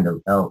just kind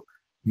of help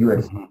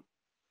U.S. Mm-hmm.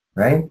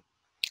 Right?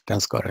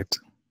 That's correct.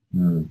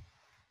 And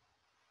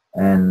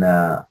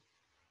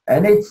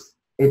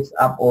it's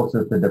up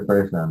also to the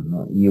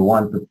person. You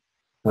want to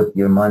put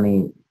your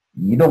money.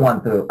 You don't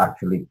want to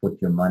actually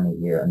put your money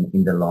here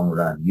in the long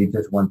run. You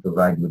just want to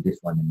ride with this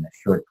one in a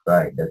short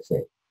ride. That's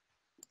it.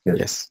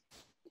 Yes.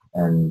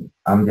 And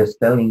I'm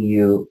just telling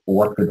you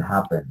what could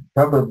happen.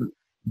 Probably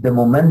the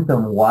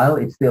momentum, while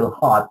it's still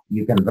hot,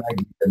 you can ride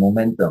with the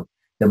momentum.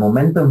 The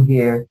momentum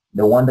here,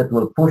 the one that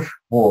will push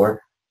for,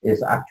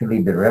 is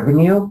actually the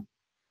revenue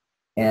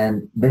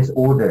and this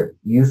order.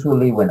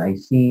 Usually when I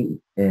see,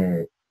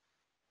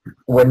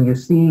 when you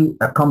see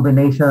a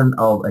combination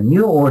of a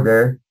new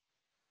order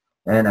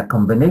and a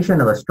combination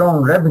of a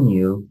strong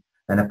revenue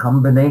and a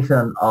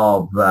combination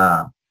of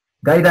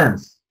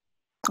guidance.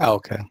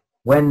 Okay.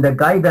 When the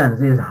guidance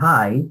is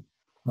high,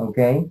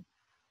 okay,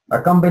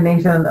 a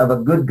combination of a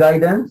good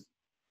guidance,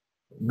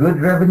 good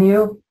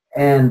revenue,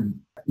 and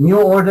new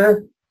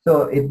order,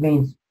 so it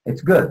means it's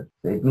good.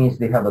 So it means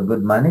they have a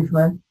good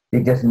management.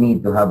 They just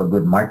need to have a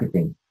good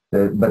marketing.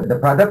 So, but the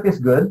product is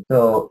good.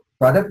 So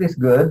product is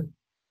good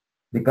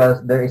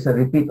because there is a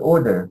repeat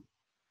order,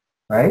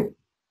 right?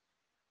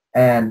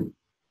 And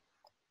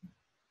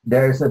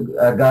there's a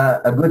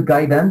good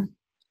guidance.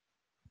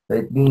 So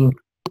it means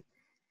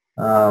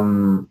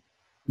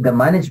the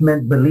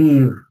management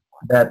believe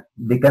that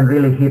they can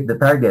really hit the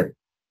target.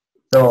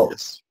 So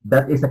yes.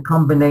 That is a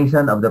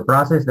combination of the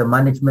process, the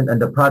management,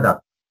 and the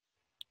product.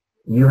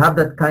 You have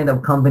that kind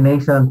of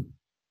combination,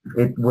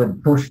 it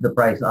would push the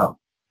price up.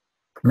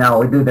 Now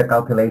we do the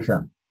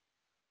calculation.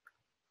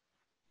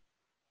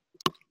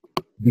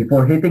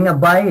 Before hitting a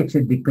buy, it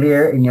should be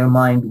clear in your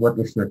mind what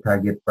is your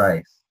target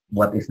price.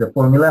 What is the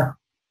formula?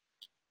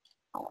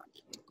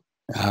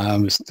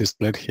 It's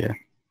displayed here.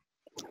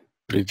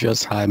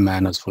 Previous high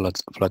minus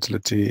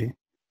volatility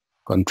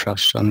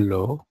contraction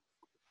low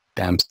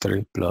times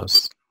 3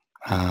 plus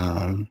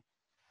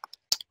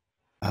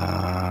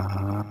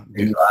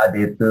Then you add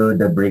it to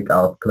the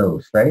breakout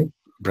close, right?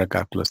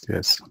 Breakout close,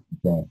 yes.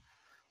 Okay.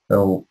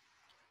 So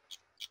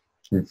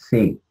let's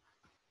see.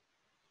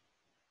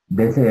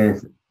 This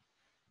is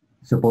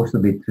supposed to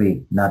be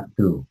 3, not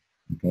 2.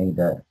 Okay,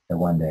 the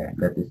one there.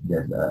 That is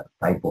just a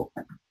typo.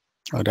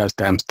 Oh, that's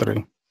times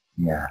 3.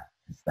 Yeah,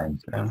 it's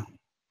times 3. Yeah.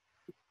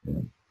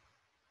 Okay.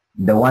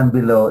 The one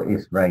below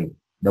is right.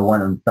 The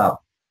one on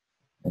top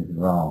is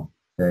wrong.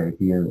 So if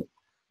you,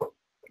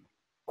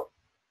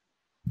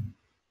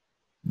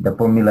 the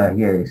formula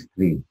here is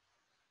 3.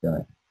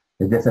 So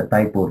it's just a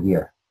typo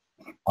here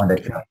on the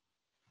chart.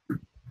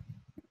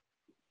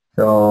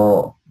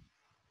 So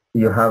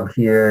you have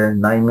here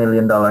 $9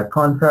 million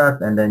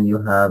contract, and then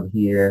you have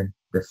here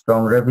the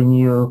strong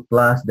revenue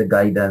plus the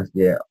guidance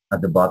there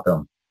at the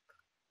bottom,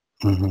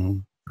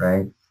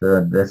 right?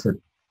 So that's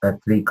a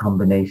 3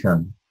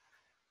 combination.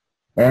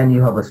 And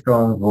you have a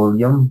strong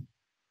volume,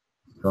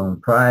 strong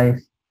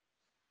price,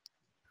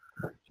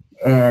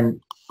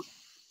 and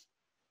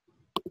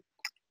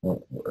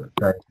we'll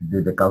try to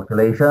do the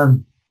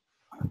calculation,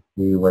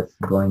 see what's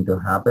going to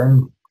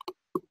happen.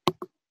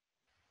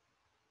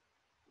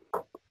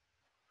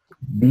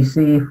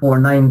 BC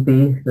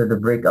 490, so the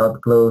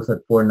breakout close at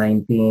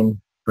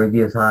 419,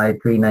 previous high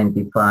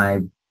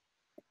 395.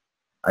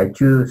 I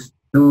choose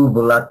 2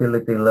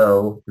 volatility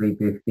low,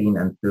 315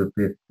 and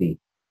 250.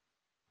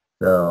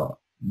 So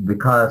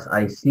because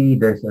I see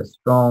there's a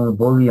strong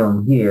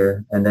volume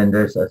here, and then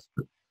there's a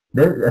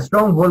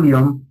strong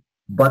volume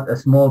but a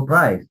small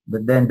price.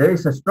 But then there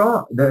is a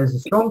strong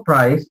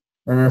price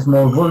and a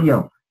small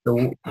volume.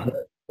 So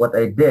what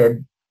I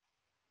did,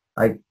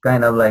 I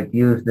kind of like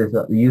use this.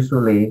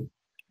 Usually,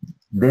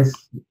 this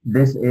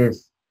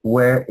is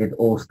where it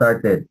all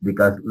started,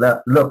 because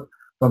look,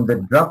 from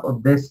the drop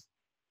of this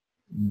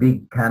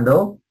big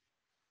candle,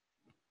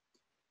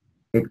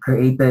 it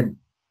created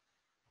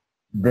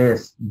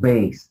this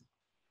base,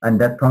 and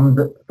that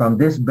from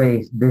this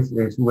base, this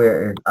is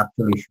where it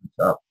actually shoots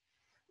up.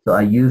 So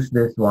I use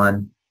this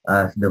one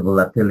as the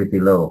volatility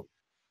low.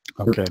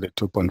 Okay, the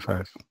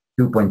 2.5.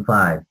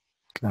 2.5.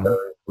 Okay. So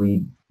if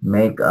we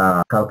make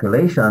a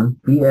calculation,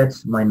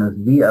 PH minus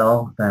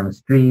VL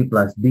times 3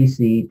 plus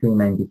BC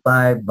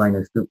 395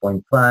 minus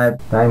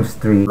 2.5 times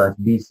 3 plus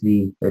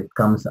BC, it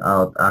comes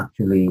out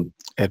actually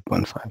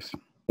 8.5.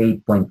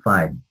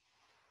 8.5.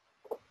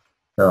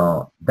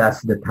 So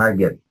that's the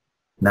target.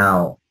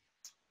 Now,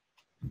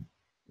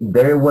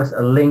 there was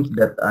a link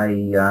that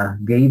I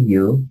gave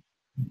you.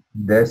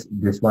 There's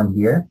this one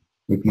here.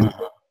 If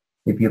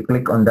you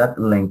click on that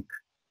link,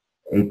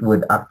 it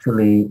would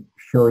actually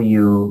show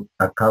you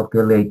a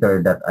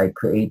calculator that I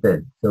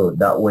created. So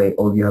that way,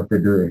 all you have to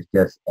do is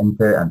just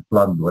enter and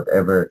plug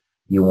whatever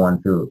you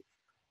want to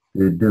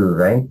do,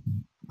 right?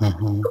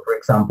 So for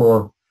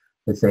example,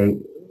 let's say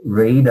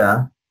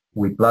RADA,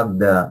 we plug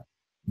the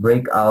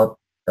breakout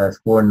as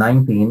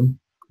 419,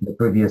 the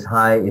previous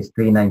high is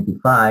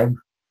 395,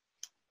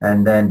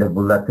 and then the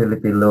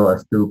volatility low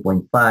as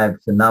 2.5.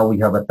 So now we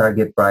have a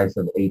target price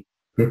of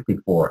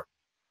 854.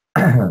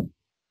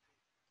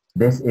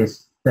 This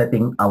is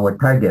setting our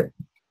target,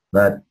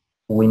 but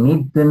we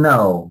need to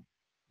know,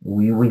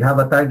 we have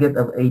a target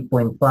of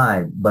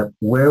 8.5, but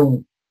where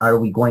are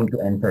we going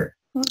to enter?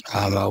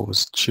 I will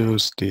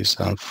choose this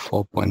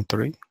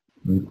 4.3.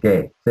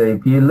 Okay, so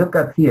if you look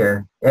at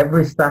here,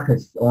 every stock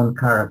has its own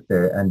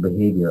character and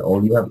behavior.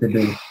 All you have to do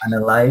is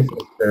analyze,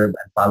 observe,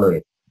 and follow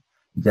it.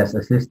 Just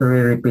as history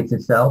repeats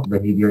itself,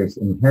 behavior is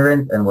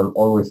inherent and will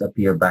always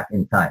appear back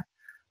in time.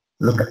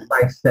 Look at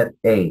price set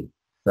A,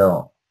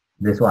 so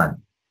this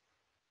one,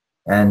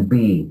 and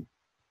B,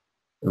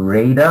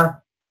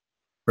 RADA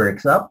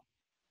perks up,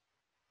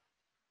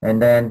 and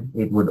then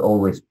it would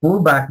always pull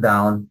back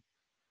down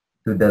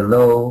to the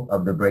low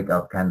of the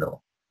breakout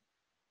candle.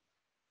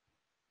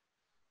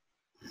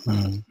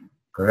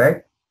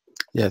 Correct?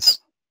 Yes.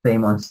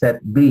 Same on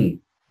set B.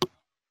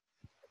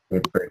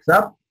 It perks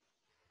up,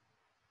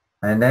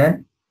 and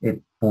then it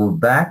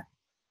pulled back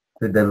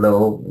to the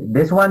low.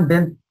 This one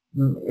didn't,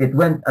 it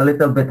went a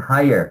little bit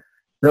higher.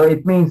 So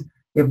it means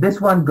if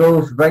this one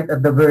goes right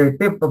at the very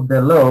tip of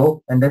the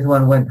low and this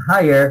one went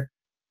higher,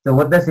 so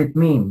what does it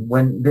mean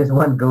when this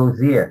one goes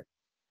here?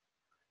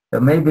 So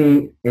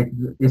maybe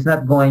it's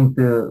not going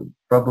to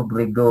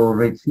probably go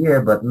reach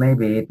here, but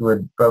maybe it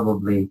would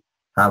probably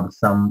have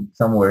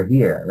somewhere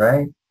here,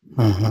 right?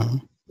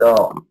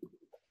 So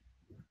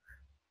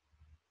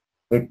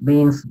it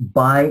means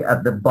buy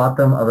at the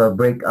bottom of a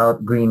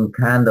breakout green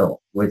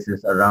candle, which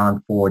is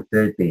around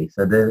 430.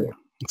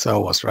 So I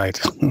was right.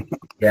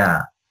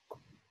 yeah.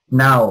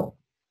 Now,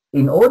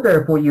 in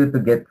order for you to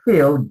get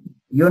filled,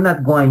 you're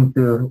not going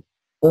to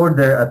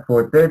order at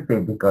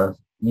 430 because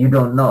you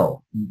don't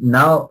know.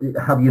 Now,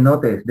 have you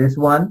noticed this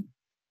one?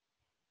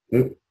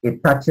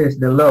 It touches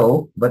the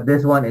low, but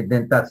this one, it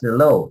didn't touch the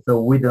low.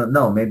 So we don't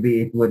know.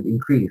 Maybe it would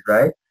increase,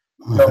 right?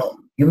 So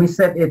you may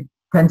set it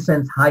 10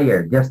 cents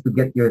higher just to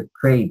get your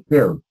trade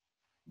filled.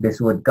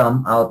 This would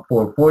come out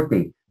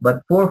 440.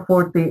 But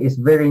 440 is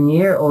very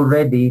near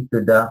already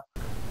to the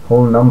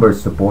whole number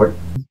support.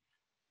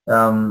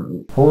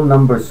 whole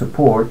number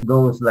support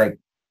goes like,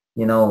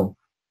 you know,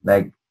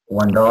 like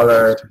 $1,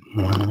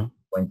 Mm-hmm.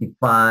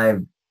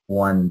 25,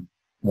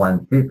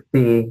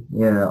 150,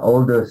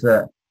 all those,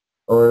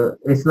 or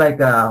it's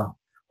like a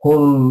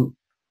whole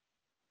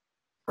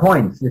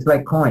coins. It's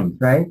like coins,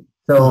 right?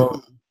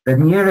 So the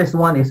nearest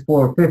one is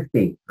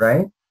 450,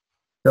 right?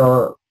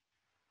 So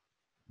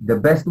the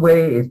best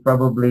way is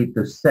probably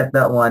to set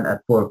that one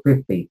at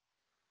 450.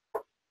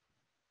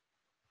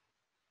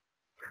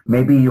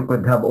 Maybe you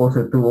could have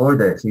also two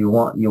orders. You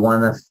want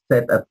to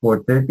set at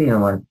 430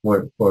 and one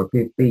for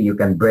 450. You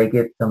can break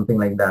it, something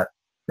like that.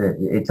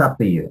 It's up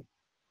to you.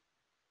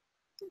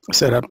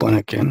 Set up one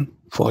again,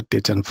 4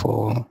 and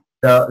 4.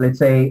 So let's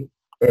say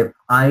if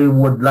I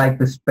would like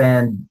to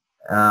spend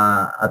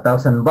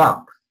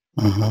 $1,000,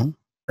 Mm-hmm.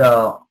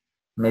 so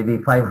maybe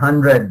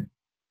 500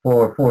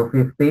 for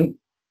 450,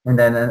 and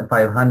then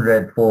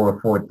 500 for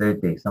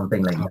 430,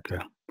 something like that.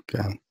 Okay.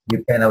 Okay.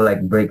 You kind of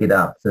like break it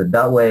up. So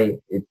that way,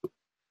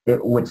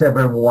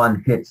 whichever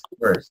one hits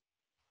first.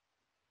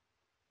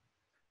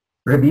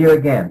 Review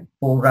again.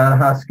 Full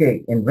Haskell,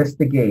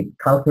 investigate,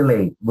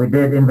 calculate. We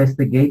did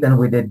investigate and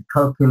we did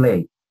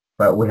calculate,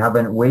 but we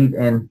haven't weighed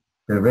in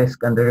the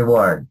risk and the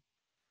reward.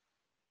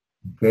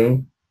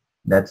 Okay,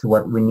 that's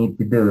what we need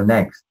to do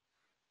next.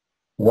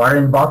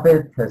 Warren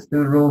Buffett has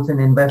 2 rules in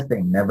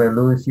investing. Never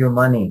lose your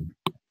money.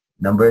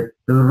 Number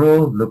 2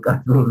 rule, look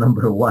at rule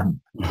number 1.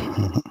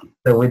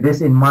 So with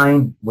this in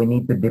mind, we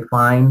need to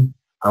define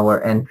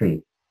our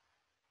entry.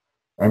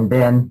 And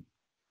then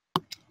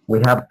we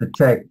have to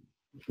check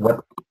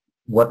what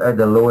are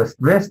the lowest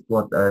risk,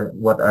 what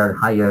are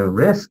higher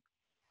risk.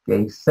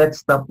 Okay, set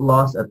stop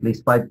loss at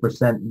least 5%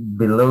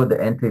 below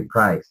the entry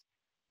price.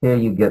 Here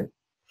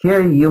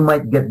you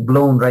might get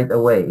blown right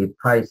away if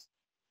price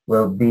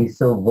will be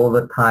so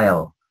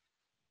volatile,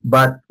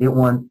 but it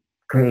won't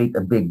create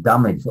a big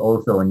damage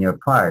also on your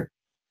part.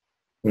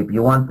 If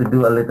you want to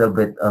do a little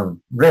bit of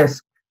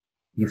risk,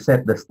 you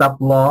set the stop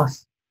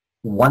loss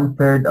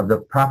 1/3 of the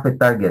profit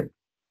target.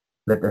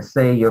 Let us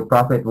say your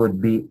profit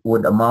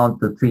would amount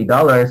to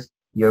 $3.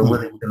 You're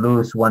willing to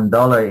lose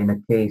 $1 in a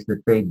case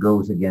the trade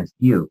goes against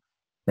you.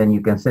 Then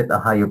you can set a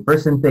higher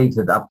percentage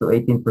at up to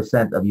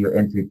 18% of your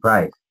entry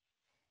price.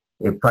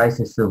 If price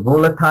is so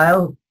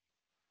volatile,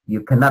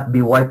 you cannot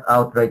be wiped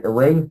out right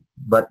away,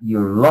 but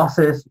your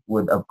losses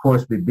would of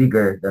course be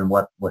bigger than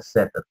what was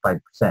set at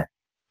 5%.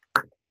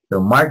 So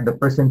mark the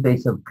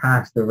percentage of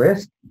cash to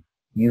risk.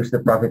 Use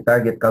the profit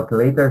target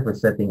calculator for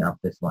setting up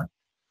this one.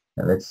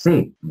 Now let's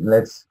see.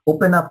 Let's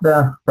open up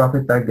the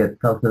profit target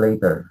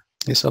calculator.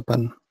 It's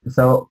open.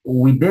 So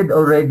we did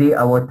already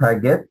our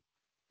target.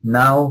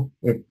 Now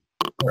it's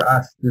for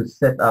us to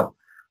set up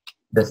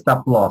the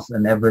stop loss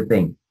and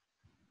everything.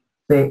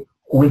 Say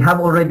we have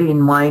already in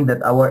mind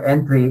that our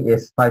entry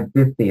is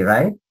 550,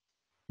 right?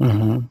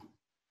 Mm-hmm.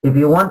 If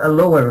you want a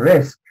lower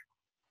risk,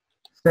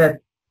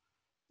 set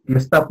your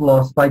stop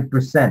loss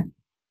 5%.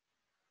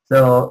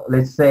 So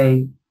let's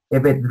say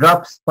if it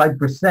drops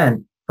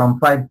 5% from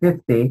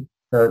 550,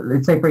 so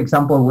let's say for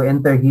example we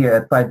enter here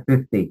at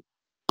 550.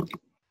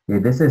 Okay,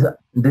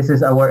 this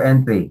is our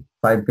entry,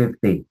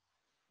 550.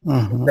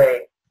 Mm-hmm.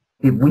 Say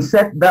if we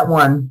set that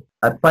one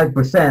at 5%,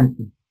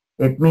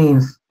 it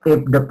means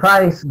if the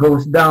price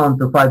goes down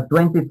to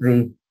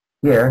 523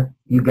 here,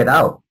 you get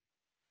out.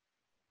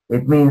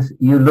 It means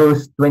you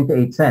lose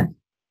 28 cents.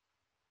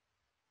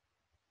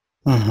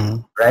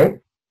 Mm-hmm.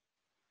 Right?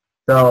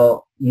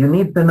 So you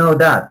need to know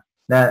that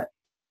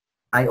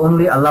I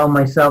only allow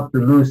myself to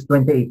lose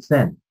 28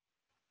 cents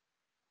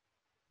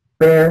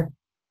per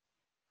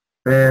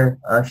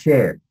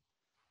share.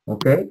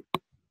 Okay?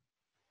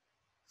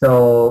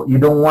 So you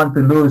don't want to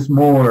lose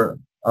more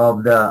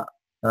of the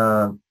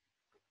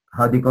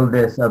how do you call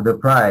this, of the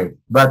price.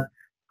 But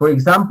for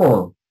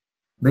example,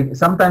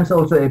 sometimes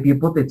also if you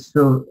put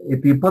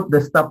the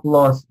stop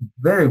loss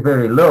very,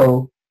 very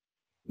low,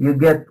 you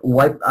get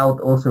wiped out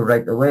also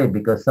right away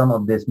because some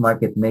of these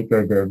market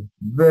makers, they're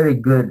very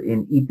good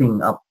in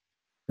eating up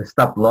the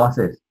stop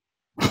losses.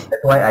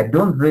 That's why I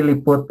don't really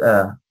put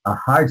a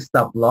hard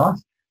stop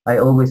loss. I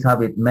always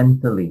have it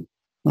mentally.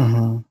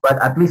 Mm-hmm.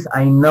 But at least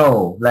I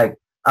know like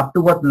up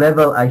to what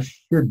level I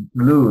should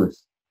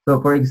lose.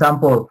 So for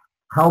example,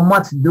 how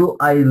much do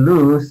I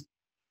lose?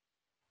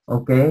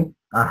 Okay,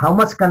 how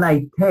much can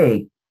I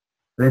take?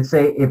 Let's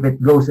say if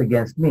it goes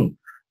against me.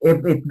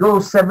 If it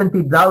goes $70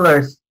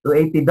 to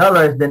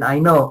 $80, then I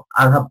know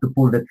I'll have to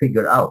pull the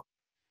trigger out,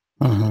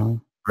 Mm-hmm.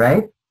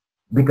 right?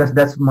 Because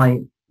that's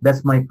my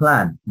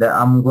plan, that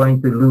I'm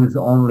going to lose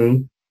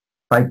only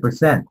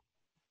 5%.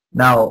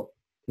 Now,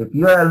 if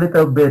you're a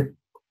little bit,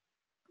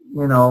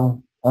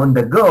 on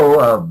the go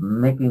of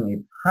making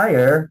it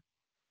higher,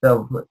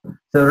 so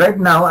right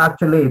now,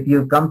 actually, if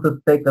you come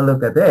to take a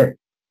look at it,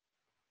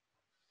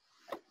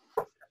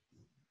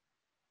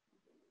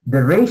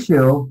 the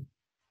ratio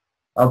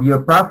of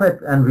your profit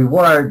and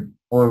reward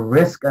or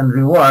risk and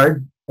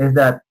reward is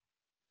that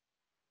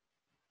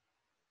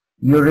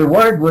your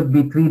reward would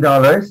be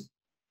 $3,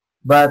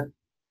 but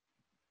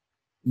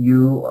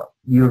your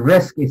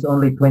risk is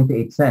only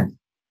 28 cents.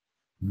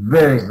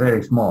 Very,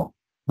 very small.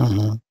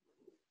 Mm-hmm.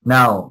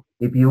 Now,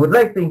 if you would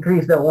like to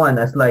increase that one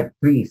as like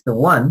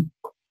 3:1,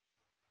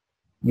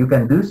 you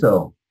can do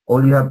so.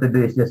 All you have to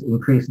do is just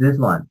increase this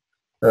one.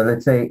 So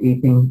let's say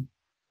 18.6.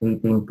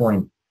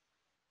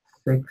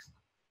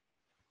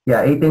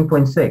 Yeah,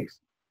 18.6.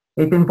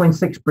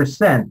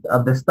 18.6%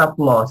 of the stop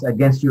loss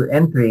against your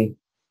entry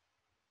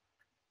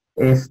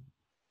is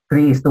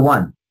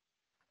 3:1.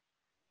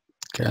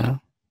 Okay.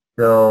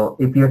 So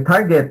if your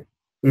target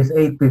is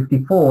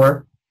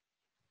 854,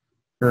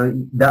 so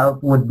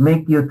that would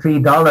make you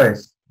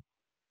 $3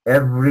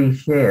 every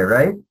share,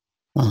 right?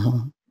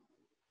 Mm-hmm.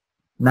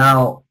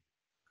 Now,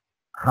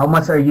 how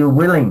much are you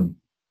willing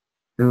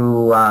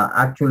to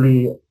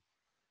actually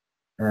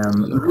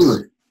Lose.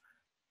 lose?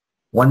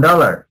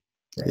 $1.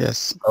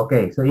 Yes.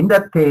 Okay, so in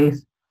that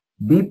case,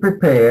 be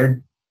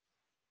prepared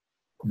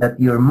that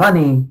your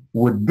money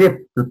would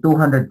dip to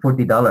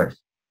 $240.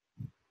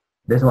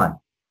 This one.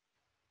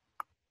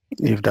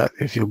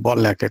 If you bought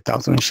like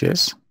 1,000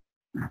 shares.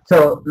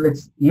 So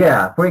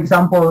yeah, for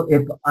example,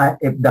 if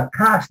the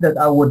cash that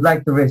I would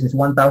like to raise is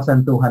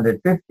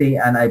 1,250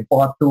 and I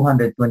bought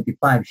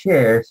 225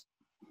 shares,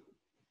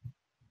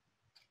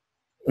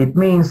 it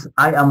means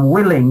I am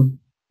willing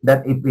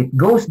that if it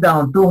goes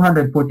down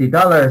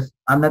 $240,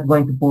 I'm not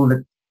going to pull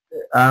the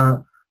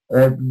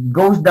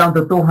goes down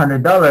to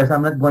 $200,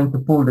 I'm not going to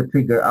pull the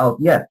trigger out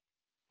yet.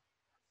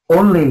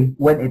 Only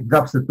when it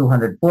drops to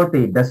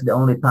 240, that's the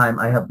only time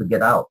I have to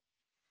get out.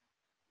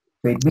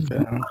 So it means Okay.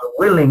 you are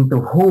willing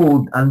to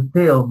hold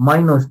until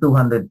minus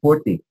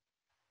 240.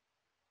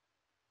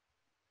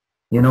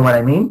 You know what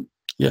I mean?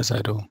 Yes,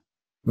 I do.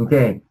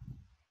 Okay.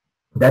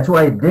 That's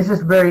why this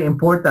is very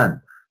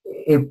important.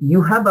 If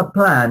you have a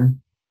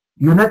plan,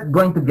 you're not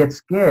going to get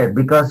scared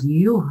because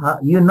you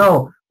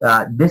know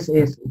this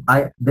is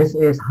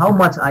how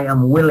much I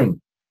am willing,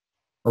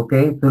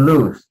 okay, to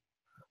lose.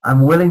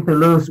 I'm willing to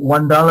lose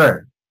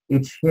 $1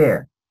 each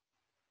share.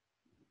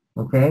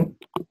 Okay,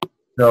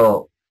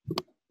 so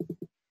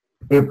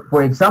if,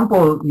 for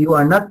example, you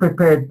are not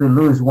prepared to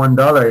lose $1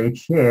 each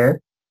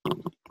share,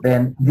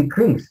 then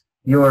decrease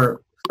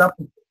your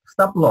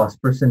stop loss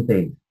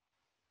percentage.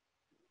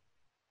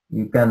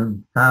 You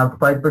can have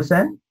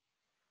 5%,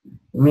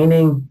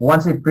 meaning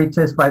once it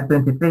reaches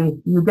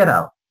 523, you get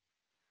out.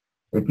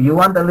 If you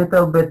want a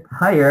little bit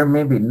higher,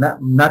 maybe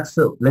not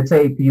so. Let's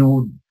say if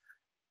you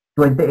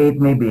 28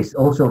 maybe is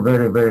also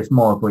very, very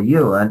small for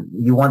you and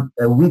you want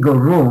a wiggle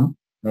room,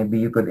 maybe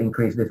you could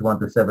increase this one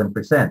to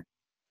 7%,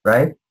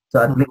 right? So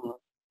at least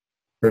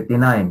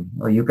 39,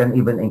 or you can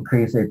even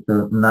increase it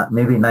to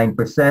maybe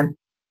 9%,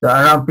 so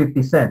around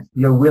 50 cents.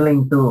 You're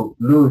willing to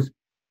lose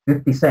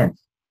 50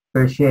 cents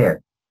per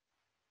share.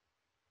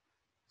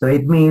 So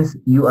it means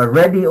you are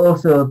ready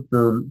also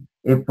to,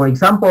 if for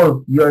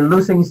example, you're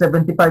losing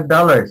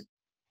 $75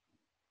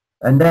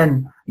 and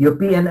then your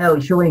P&L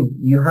is showing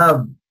you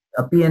have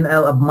a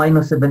P&L of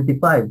minus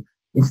 75,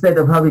 instead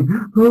of having,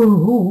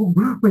 oh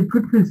my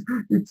goodness,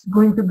 it's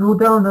going to go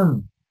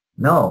down.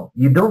 No,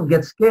 you don't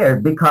get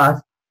scared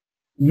because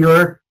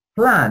your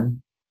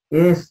plan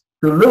is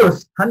to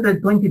lose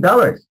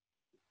 $120.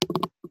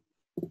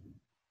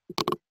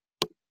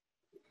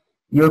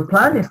 Your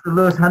plan is to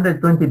lose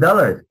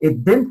 $120.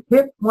 It didn't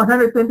hit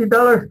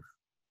 $120,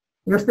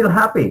 you're still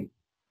happy.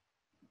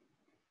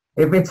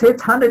 If it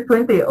hits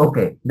 120,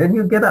 okay, then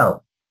you get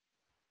out.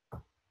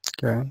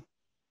 Okay.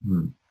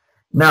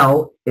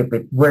 Now, if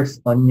it works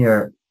on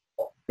your,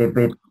 if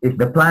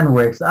the plan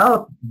works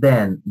out,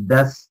 then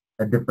that's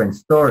a different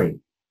story.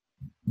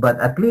 But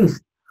at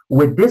least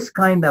with this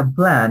kind of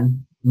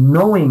plan,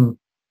 knowing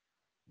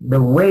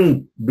the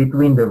weight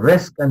between the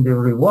risk and the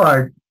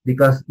reward,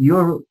 because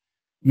your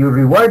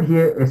reward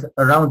here is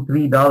around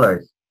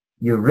 $3.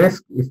 Your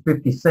risk is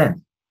 50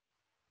 cents.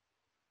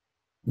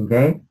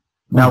 Okay?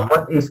 Now,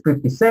 what is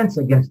 50 cents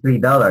against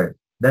 $3?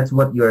 That's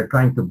what you're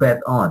trying to bet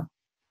on.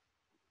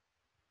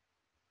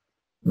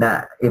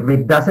 Now, if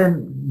it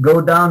doesn't go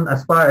down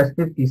as far as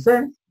 50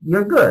 cents,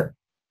 you're good.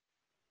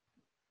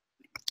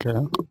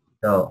 Okay.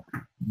 So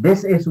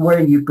this is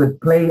where you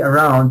could play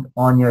around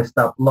on your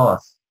stop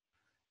loss.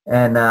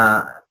 And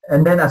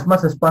then as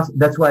much as possible,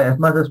 that's why as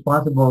much as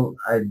possible,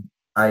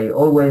 I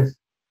always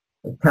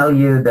tell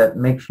you that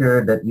make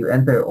sure that you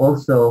enter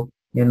also,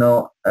 you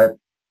know, at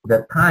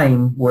the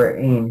time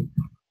wherein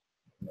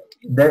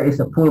there is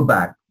a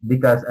pullback,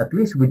 because at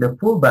least with the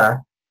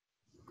pullback,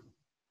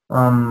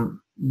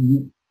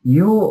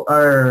 you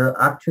are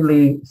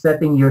actually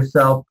setting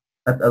yourself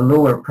at a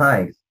lower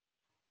price.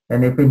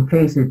 And if in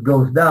case it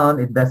goes down,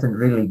 it doesn't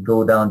really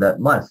go down that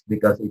much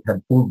because it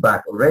had pulled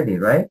back already,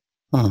 right?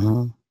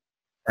 And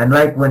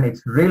like when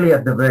it's really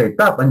at the very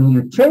top and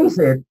you chase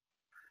it,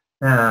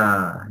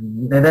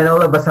 and then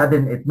all of a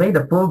sudden it made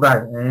a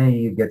pullback and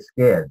you get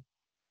scared.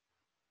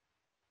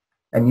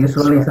 And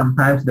usually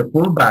sometimes the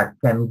pullback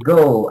can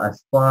go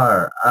as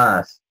far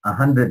as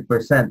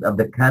 100% of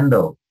the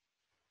candle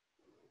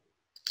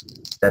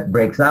that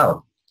breaks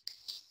out.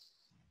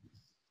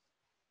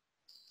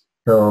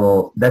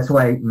 So that's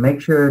why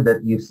make sure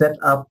that you set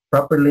up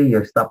properly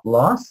your stop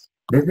loss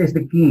This is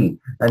the key.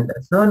 And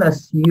as soon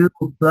as you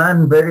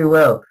plan very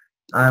well,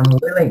 I'm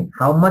willing.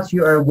 How much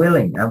you are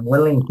willing? I'm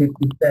willing 50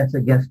 cents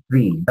against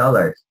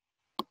 $3.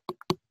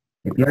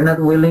 If you're not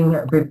willing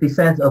 50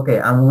 cents,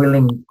 okay, I'm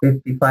willing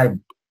 55,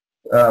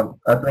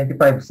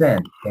 25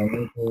 cents. Can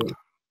you do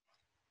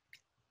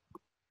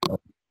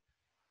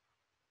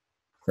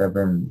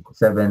seven,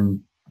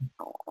 seven,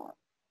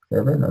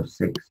 7 or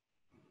 6?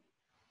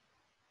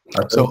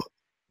 So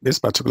this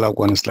particular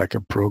one is like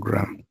a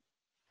program.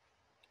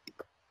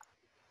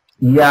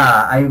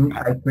 Yeah, I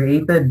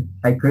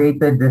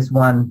created this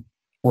one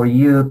for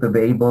you to be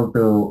able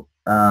to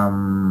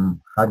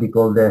how do you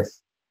call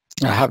this?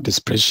 I have the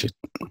spreadsheet.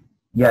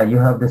 Yeah, you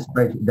have the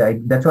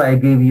spreadsheet. That's why I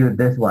gave you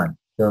this one.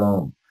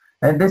 So,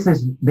 and this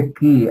is the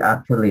key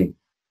actually.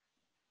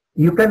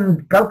 You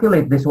can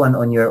calculate this one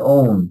on your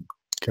own.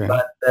 Okay.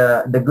 But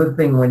the good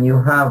thing when you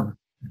have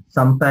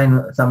some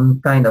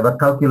kind of a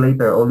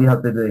calculator, all you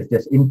have to do is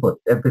just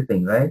input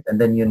everything, right? And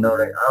then you know,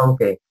 like, oh,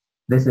 okay,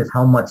 this is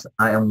how much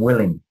I am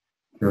willing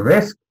to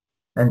risk,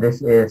 and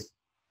this is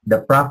the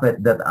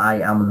profit that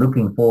I am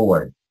looking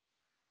forward.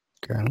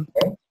 Okay.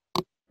 Okay?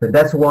 So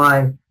that's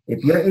why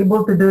if you're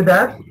able to do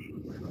that,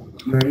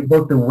 you're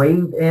able to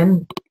weigh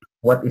in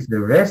what is the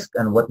risk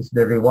and what is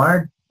the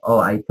reward. Oh,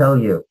 I tell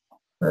you,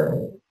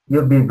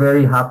 you'll be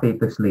very happy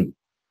to sleep.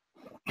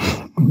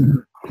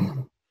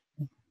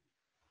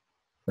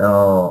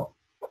 So,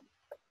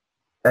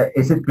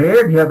 is it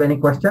clear? Do you have any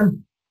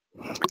question?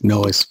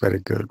 No, it's very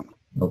good.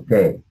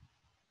 Okay.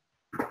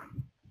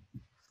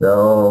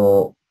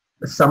 So,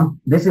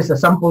 this is a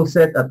sample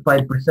set at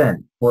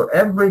 5%. For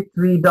every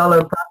 $3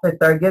 profit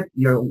target,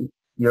 you're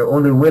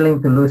only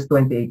willing to lose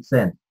 28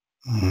 cents.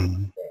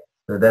 Mm-hmm.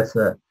 So that's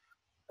a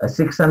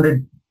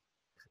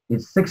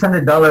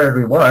 $600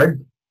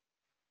 reward.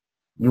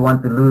 You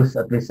want to lose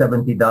at least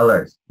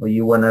 $70, or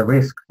you want to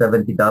risk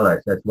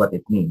 $70. That's what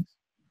it means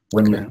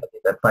when you put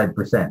it at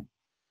 5%.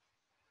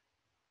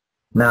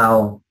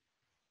 Now,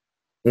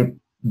 if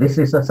this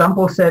is a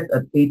sample set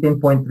at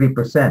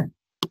 18.3%,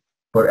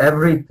 for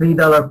every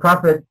 $3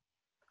 profit,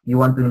 you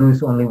want to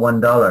lose only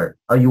 $1,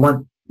 or you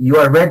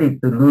are ready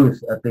to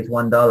lose at least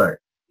 $1.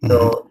 Mm-hmm.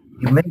 So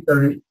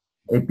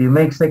if you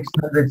make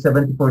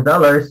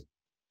 $674,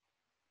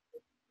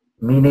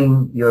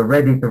 meaning you're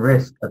ready to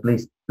risk at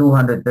least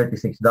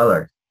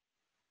 $236.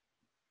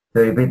 So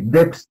if it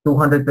dips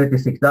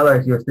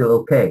 $236, you're still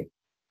okay.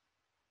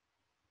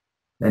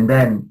 And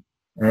then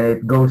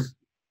it goes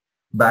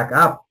back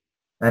up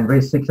and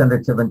raise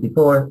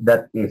 674.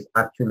 That is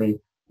actually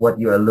what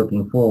you are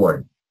looking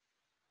forward.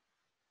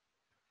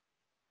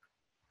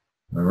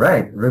 All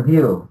right,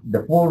 review.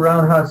 The full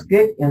roundhouse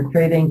kick in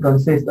trading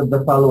consists of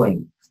the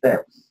following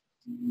steps.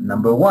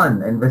 Number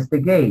 1,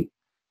 investigate,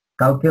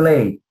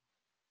 calculate.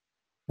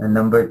 And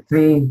number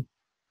 3,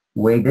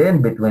 weighed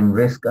in between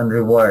risk and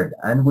reward.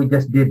 And we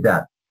just did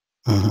that.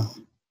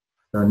 Mm-hmm.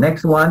 So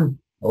next one,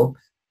 oops,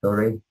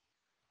 sorry,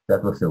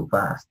 that was so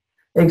fast.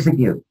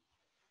 Execute.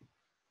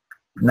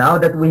 Now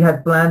that we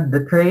had planned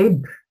the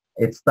trade,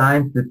 it's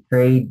time to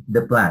trade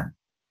the plan.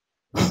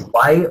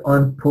 Buy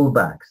on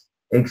pullbacks.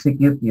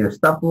 Execute your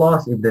stop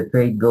loss if the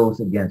trade goes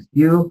against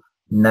you.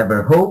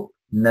 Never hope,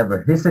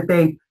 never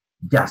hesitate,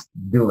 just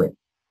do it.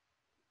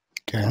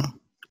 Okay.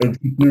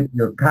 Execute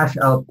your cash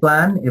out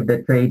plan if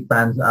the trade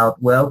pans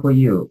out well for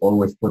you.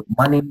 Always put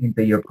money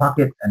into your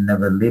pocket and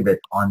never leave it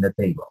on the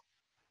table.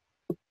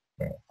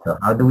 Okay, so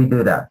how do we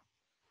do that?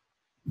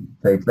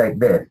 So it's like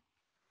this.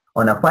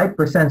 On a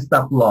 5%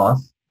 stop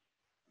loss,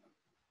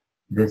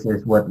 this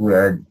is what we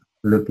are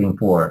looking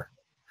for.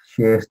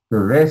 Shares to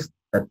risk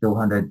at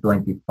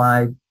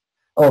 225.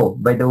 Oh,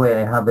 by the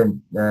way, I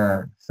haven't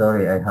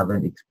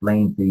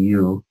explained to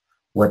you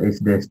what is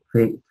this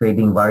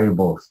trading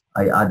variables.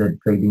 I added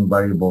trading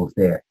variables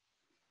there.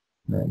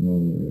 Okay,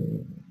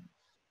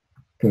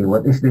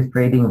 what is this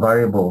trading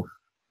variable?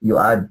 You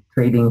add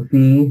trading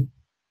fee,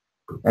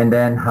 and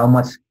then how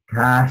much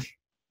cash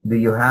do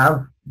you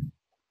have?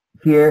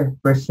 Here,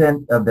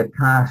 percent of the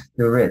cash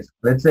to risk.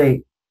 Let's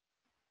say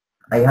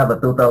I have a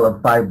total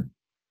of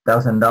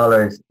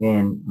 $5,000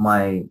 in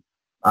my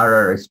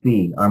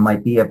RRSP or my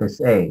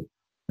TFSA,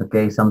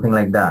 okay, something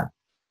like that.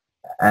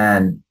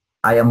 And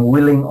I am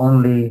willing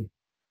only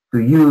to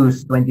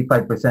use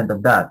 25%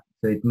 of that.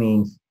 So it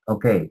means,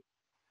 okay,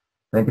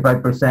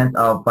 25%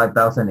 of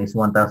 5,000 is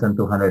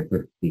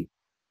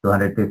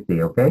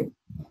 1,250, okay?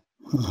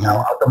 Mm-hmm.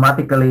 Now,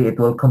 automatically, it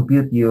will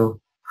compute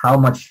you how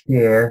much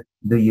share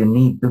do you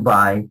need to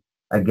buy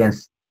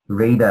against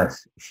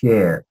RADA's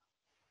share.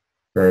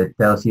 So it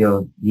tells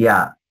you,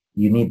 yeah,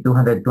 you need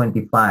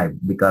 225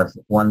 because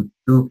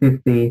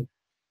 250,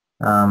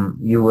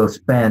 you will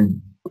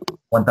spend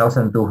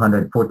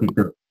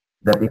 1,242.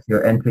 That is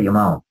your entry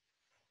amount.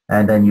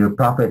 And then your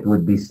profit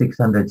would be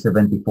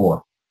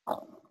 674.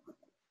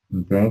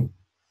 Okay?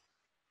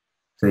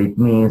 So it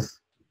means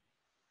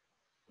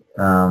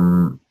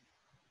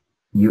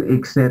you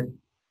exit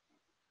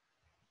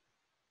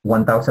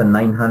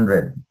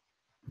 1,900.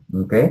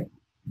 Okay?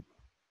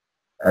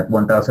 At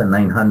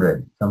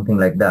 1,900, something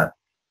like that.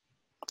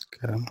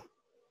 Okay.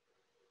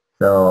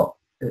 So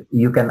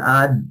you can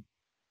add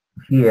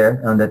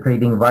here on the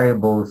trading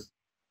variables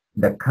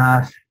the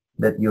cash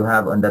that you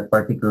have on that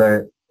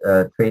particular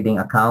trading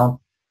account,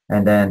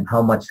 and then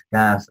how much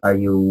cash are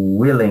you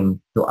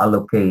willing to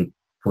allocate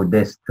for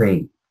this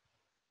trade.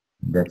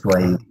 That's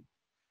why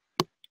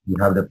you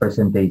have the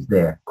percentage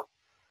there.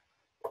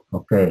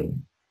 Okay,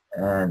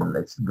 and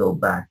let's go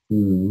back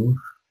to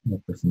the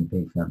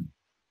presentation.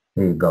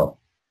 There you go.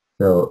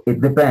 So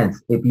it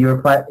depends. If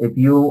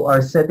you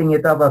are setting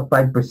it up at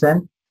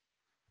 5%,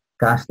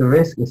 cash to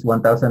risk is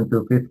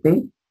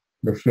 1,250.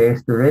 The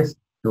shares to risk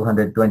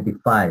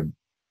 225.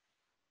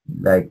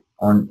 Like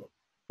on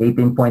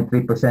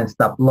 18.3%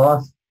 stop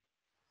loss,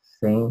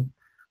 same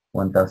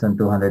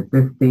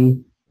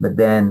 1,250. But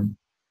then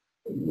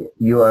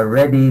you are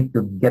ready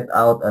to get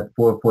out at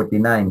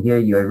 449. Here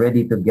you are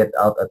ready to get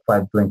out at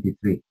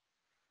 523.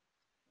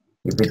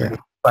 If it hits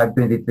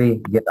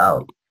 523, get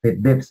out. If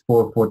it dips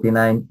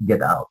 449,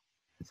 get out.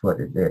 That's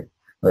what it is.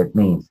 What it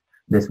means.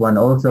 This one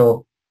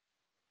also,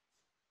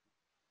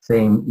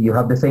 same. You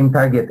have the same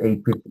target,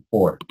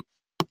 854.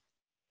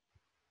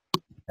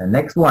 The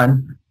next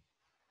one,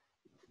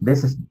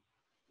 this is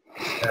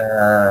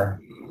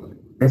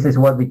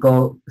what we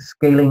call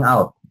scaling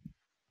out.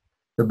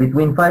 So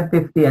between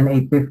 550 and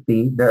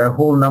 850, there are a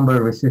whole number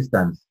of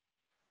resistance.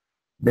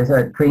 These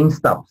are train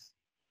stops.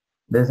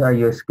 These are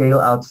your scale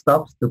out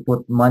stops to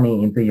put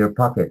money into your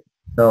pocket.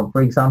 So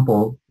for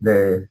example,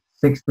 the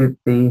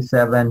 650,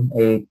 7,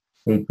 8,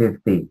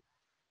 850.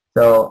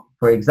 So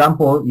for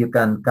example, you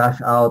can cash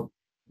out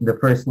the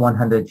first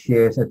 100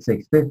 shares at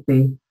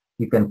 650.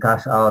 You can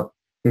cash out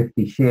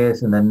 50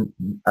 shares, and then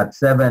at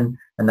 7,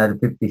 another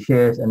 50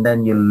 shares, and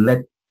then you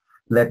let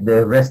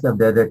the rest of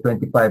the other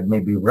 25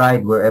 maybe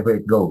ride wherever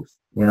it goes.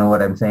 You know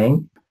what I'm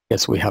saying?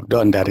 Yes, we have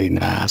done that in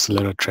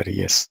Accelotrade,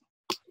 yes.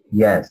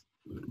 Yes.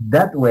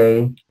 That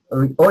way,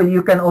 or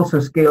you can also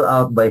scale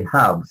out by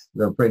halves.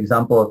 So for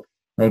example,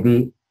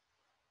 maybe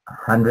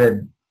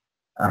 100,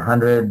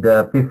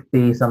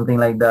 150, something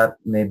like that,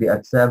 maybe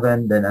at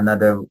 7, then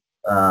another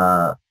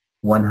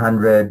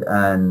 100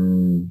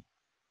 and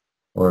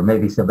or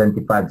maybe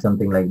 75,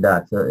 something like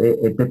that. So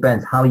it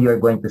depends how you're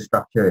going to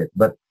structure it,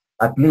 but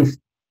at least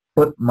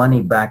put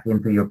money back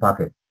into your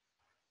pocket.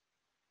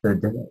 So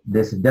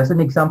this is just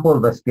an example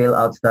of a scale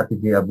out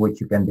strategy of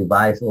which you can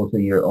devise also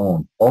your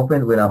own.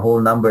 Often when a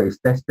whole number is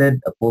tested,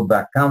 a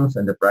pullback comes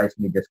and the price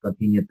may just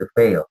continue to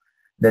fail.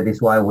 That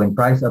is why when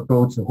price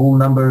approaches whole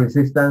number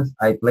resistance,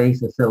 I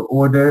place a sell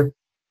order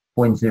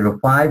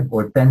 0.05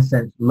 or 10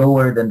 cents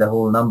lower than the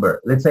whole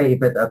number. Let's say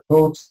if it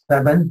approaches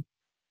 $7,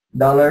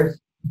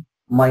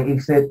 my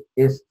exit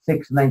is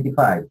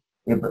 $6.95.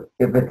 If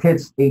it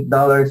hits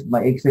 $8,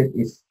 my exit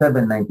is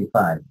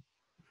 $7.95.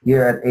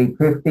 Here at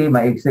 850,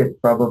 my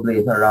exit probably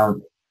is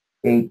around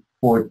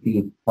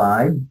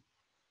 845,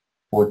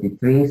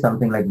 43,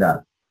 something like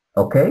that.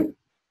 Okay?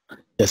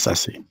 Yes, I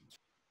see.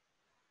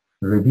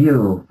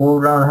 Review, full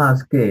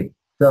roundhouse kick.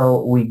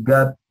 So we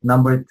got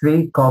number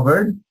 3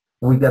 covered.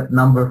 We got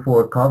number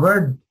 4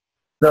 covered.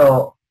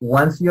 So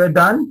once you're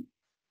done,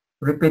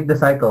 repeat the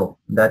cycle.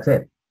 That's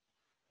it.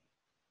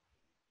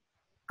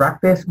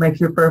 Practice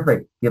makes you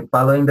perfect. Keep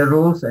following the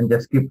rules and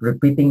just keep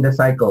repeating the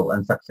cycle,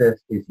 and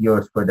success is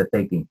yours for the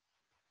taking.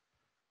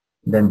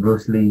 Then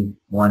Bruce Lee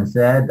once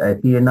said, I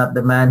fear not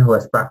the man who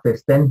has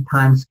practiced 10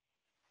 times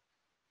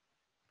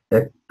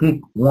a kick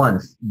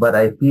once, but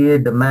I fear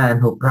the man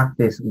who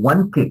practiced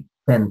one kick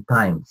 10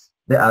 times.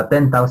 There are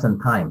 10,000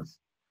 times.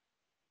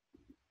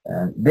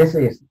 And this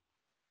is,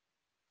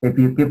 if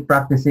you keep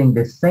practicing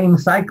the same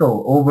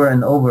cycle over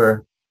and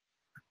over,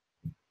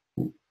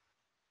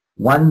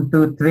 1,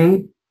 2,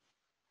 3.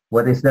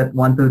 What is that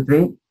 1, 2,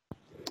 3?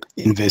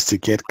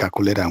 Investigate,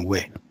 calculate, and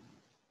weigh.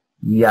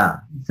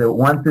 Yeah. So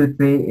 1, 2,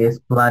 3 is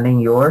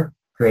planning your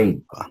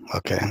trade.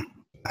 Okay.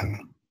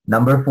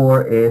 Number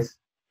 4 is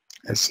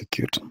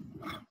execute.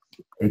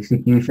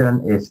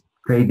 Execution is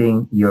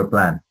trading your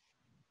plan.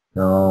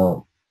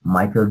 So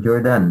Michael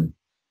Jordan,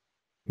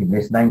 he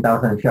missed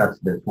 9,000 shots.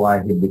 That's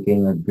why he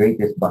became the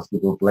greatest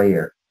basketball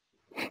player.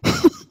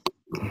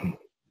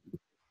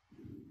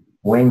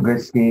 Wayne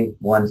Gretzky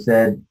once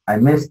said, I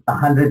missed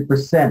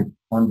 100%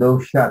 on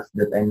those shots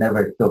that I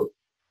never took.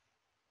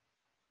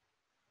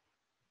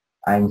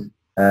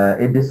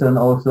 Edison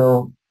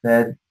also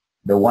said,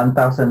 the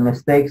 1,000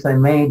 mistakes I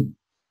made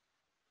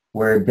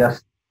were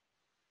just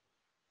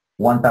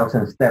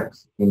 1,000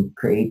 steps in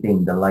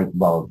creating the light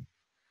bulb.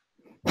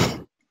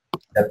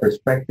 The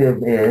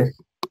perspective is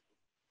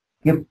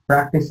keep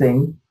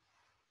practicing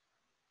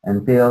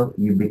until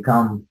you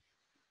become,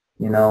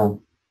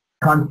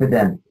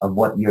 confident of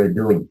what you're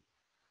doing.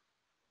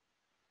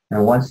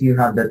 And once you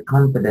have that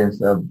confidence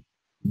of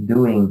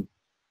doing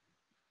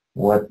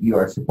what you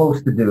are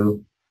supposed to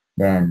do,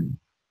 then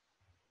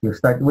you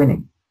start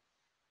winning.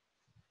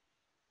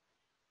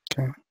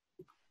 Okay.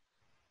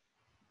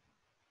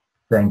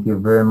 Thank you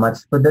very much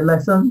for the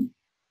lesson.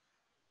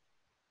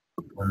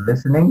 For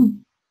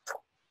listening.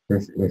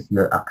 This is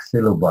your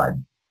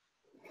Accelobud.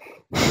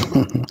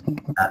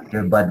 Not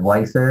your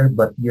Budweiser,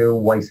 but your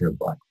wiser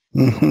bud.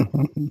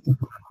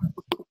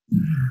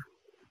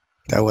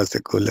 That was the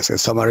goal. It's a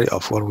summary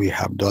of what we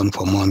have done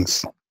for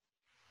months.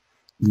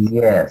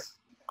 Yes,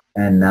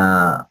 and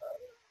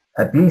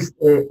at least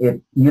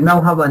you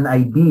now have an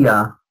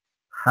idea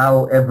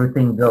how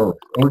everything goes.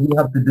 All you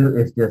have to do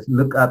is just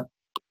look up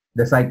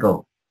the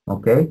cycle.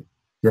 Okay,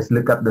 just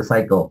look up the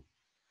cycle,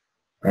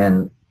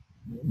 and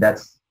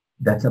that's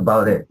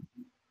about it.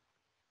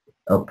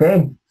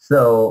 Okay,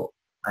 so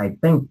I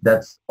think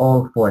that's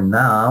all for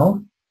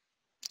now.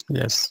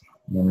 Yes.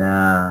 And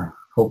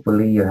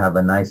hopefully you have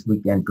a nice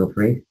weekend,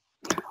 Kufri.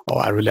 Oh,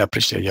 I really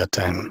appreciate your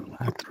time.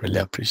 I really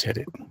appreciate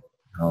it.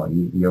 Oh,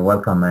 you're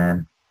welcome,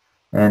 man.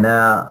 And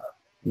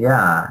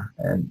yeah,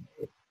 and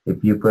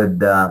if you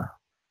could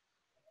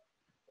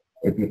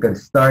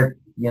start,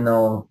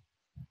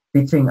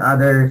 teaching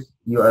others,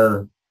 you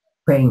are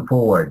paying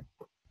forward.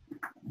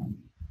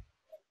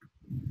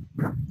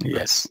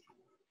 Yes.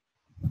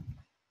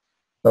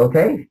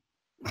 Okay.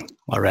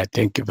 All right.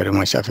 Thank you very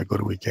much. Have a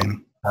good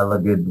weekend. Have a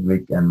good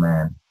weekend,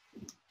 man.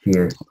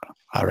 Cheers.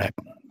 All right.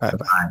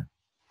 Bye-bye.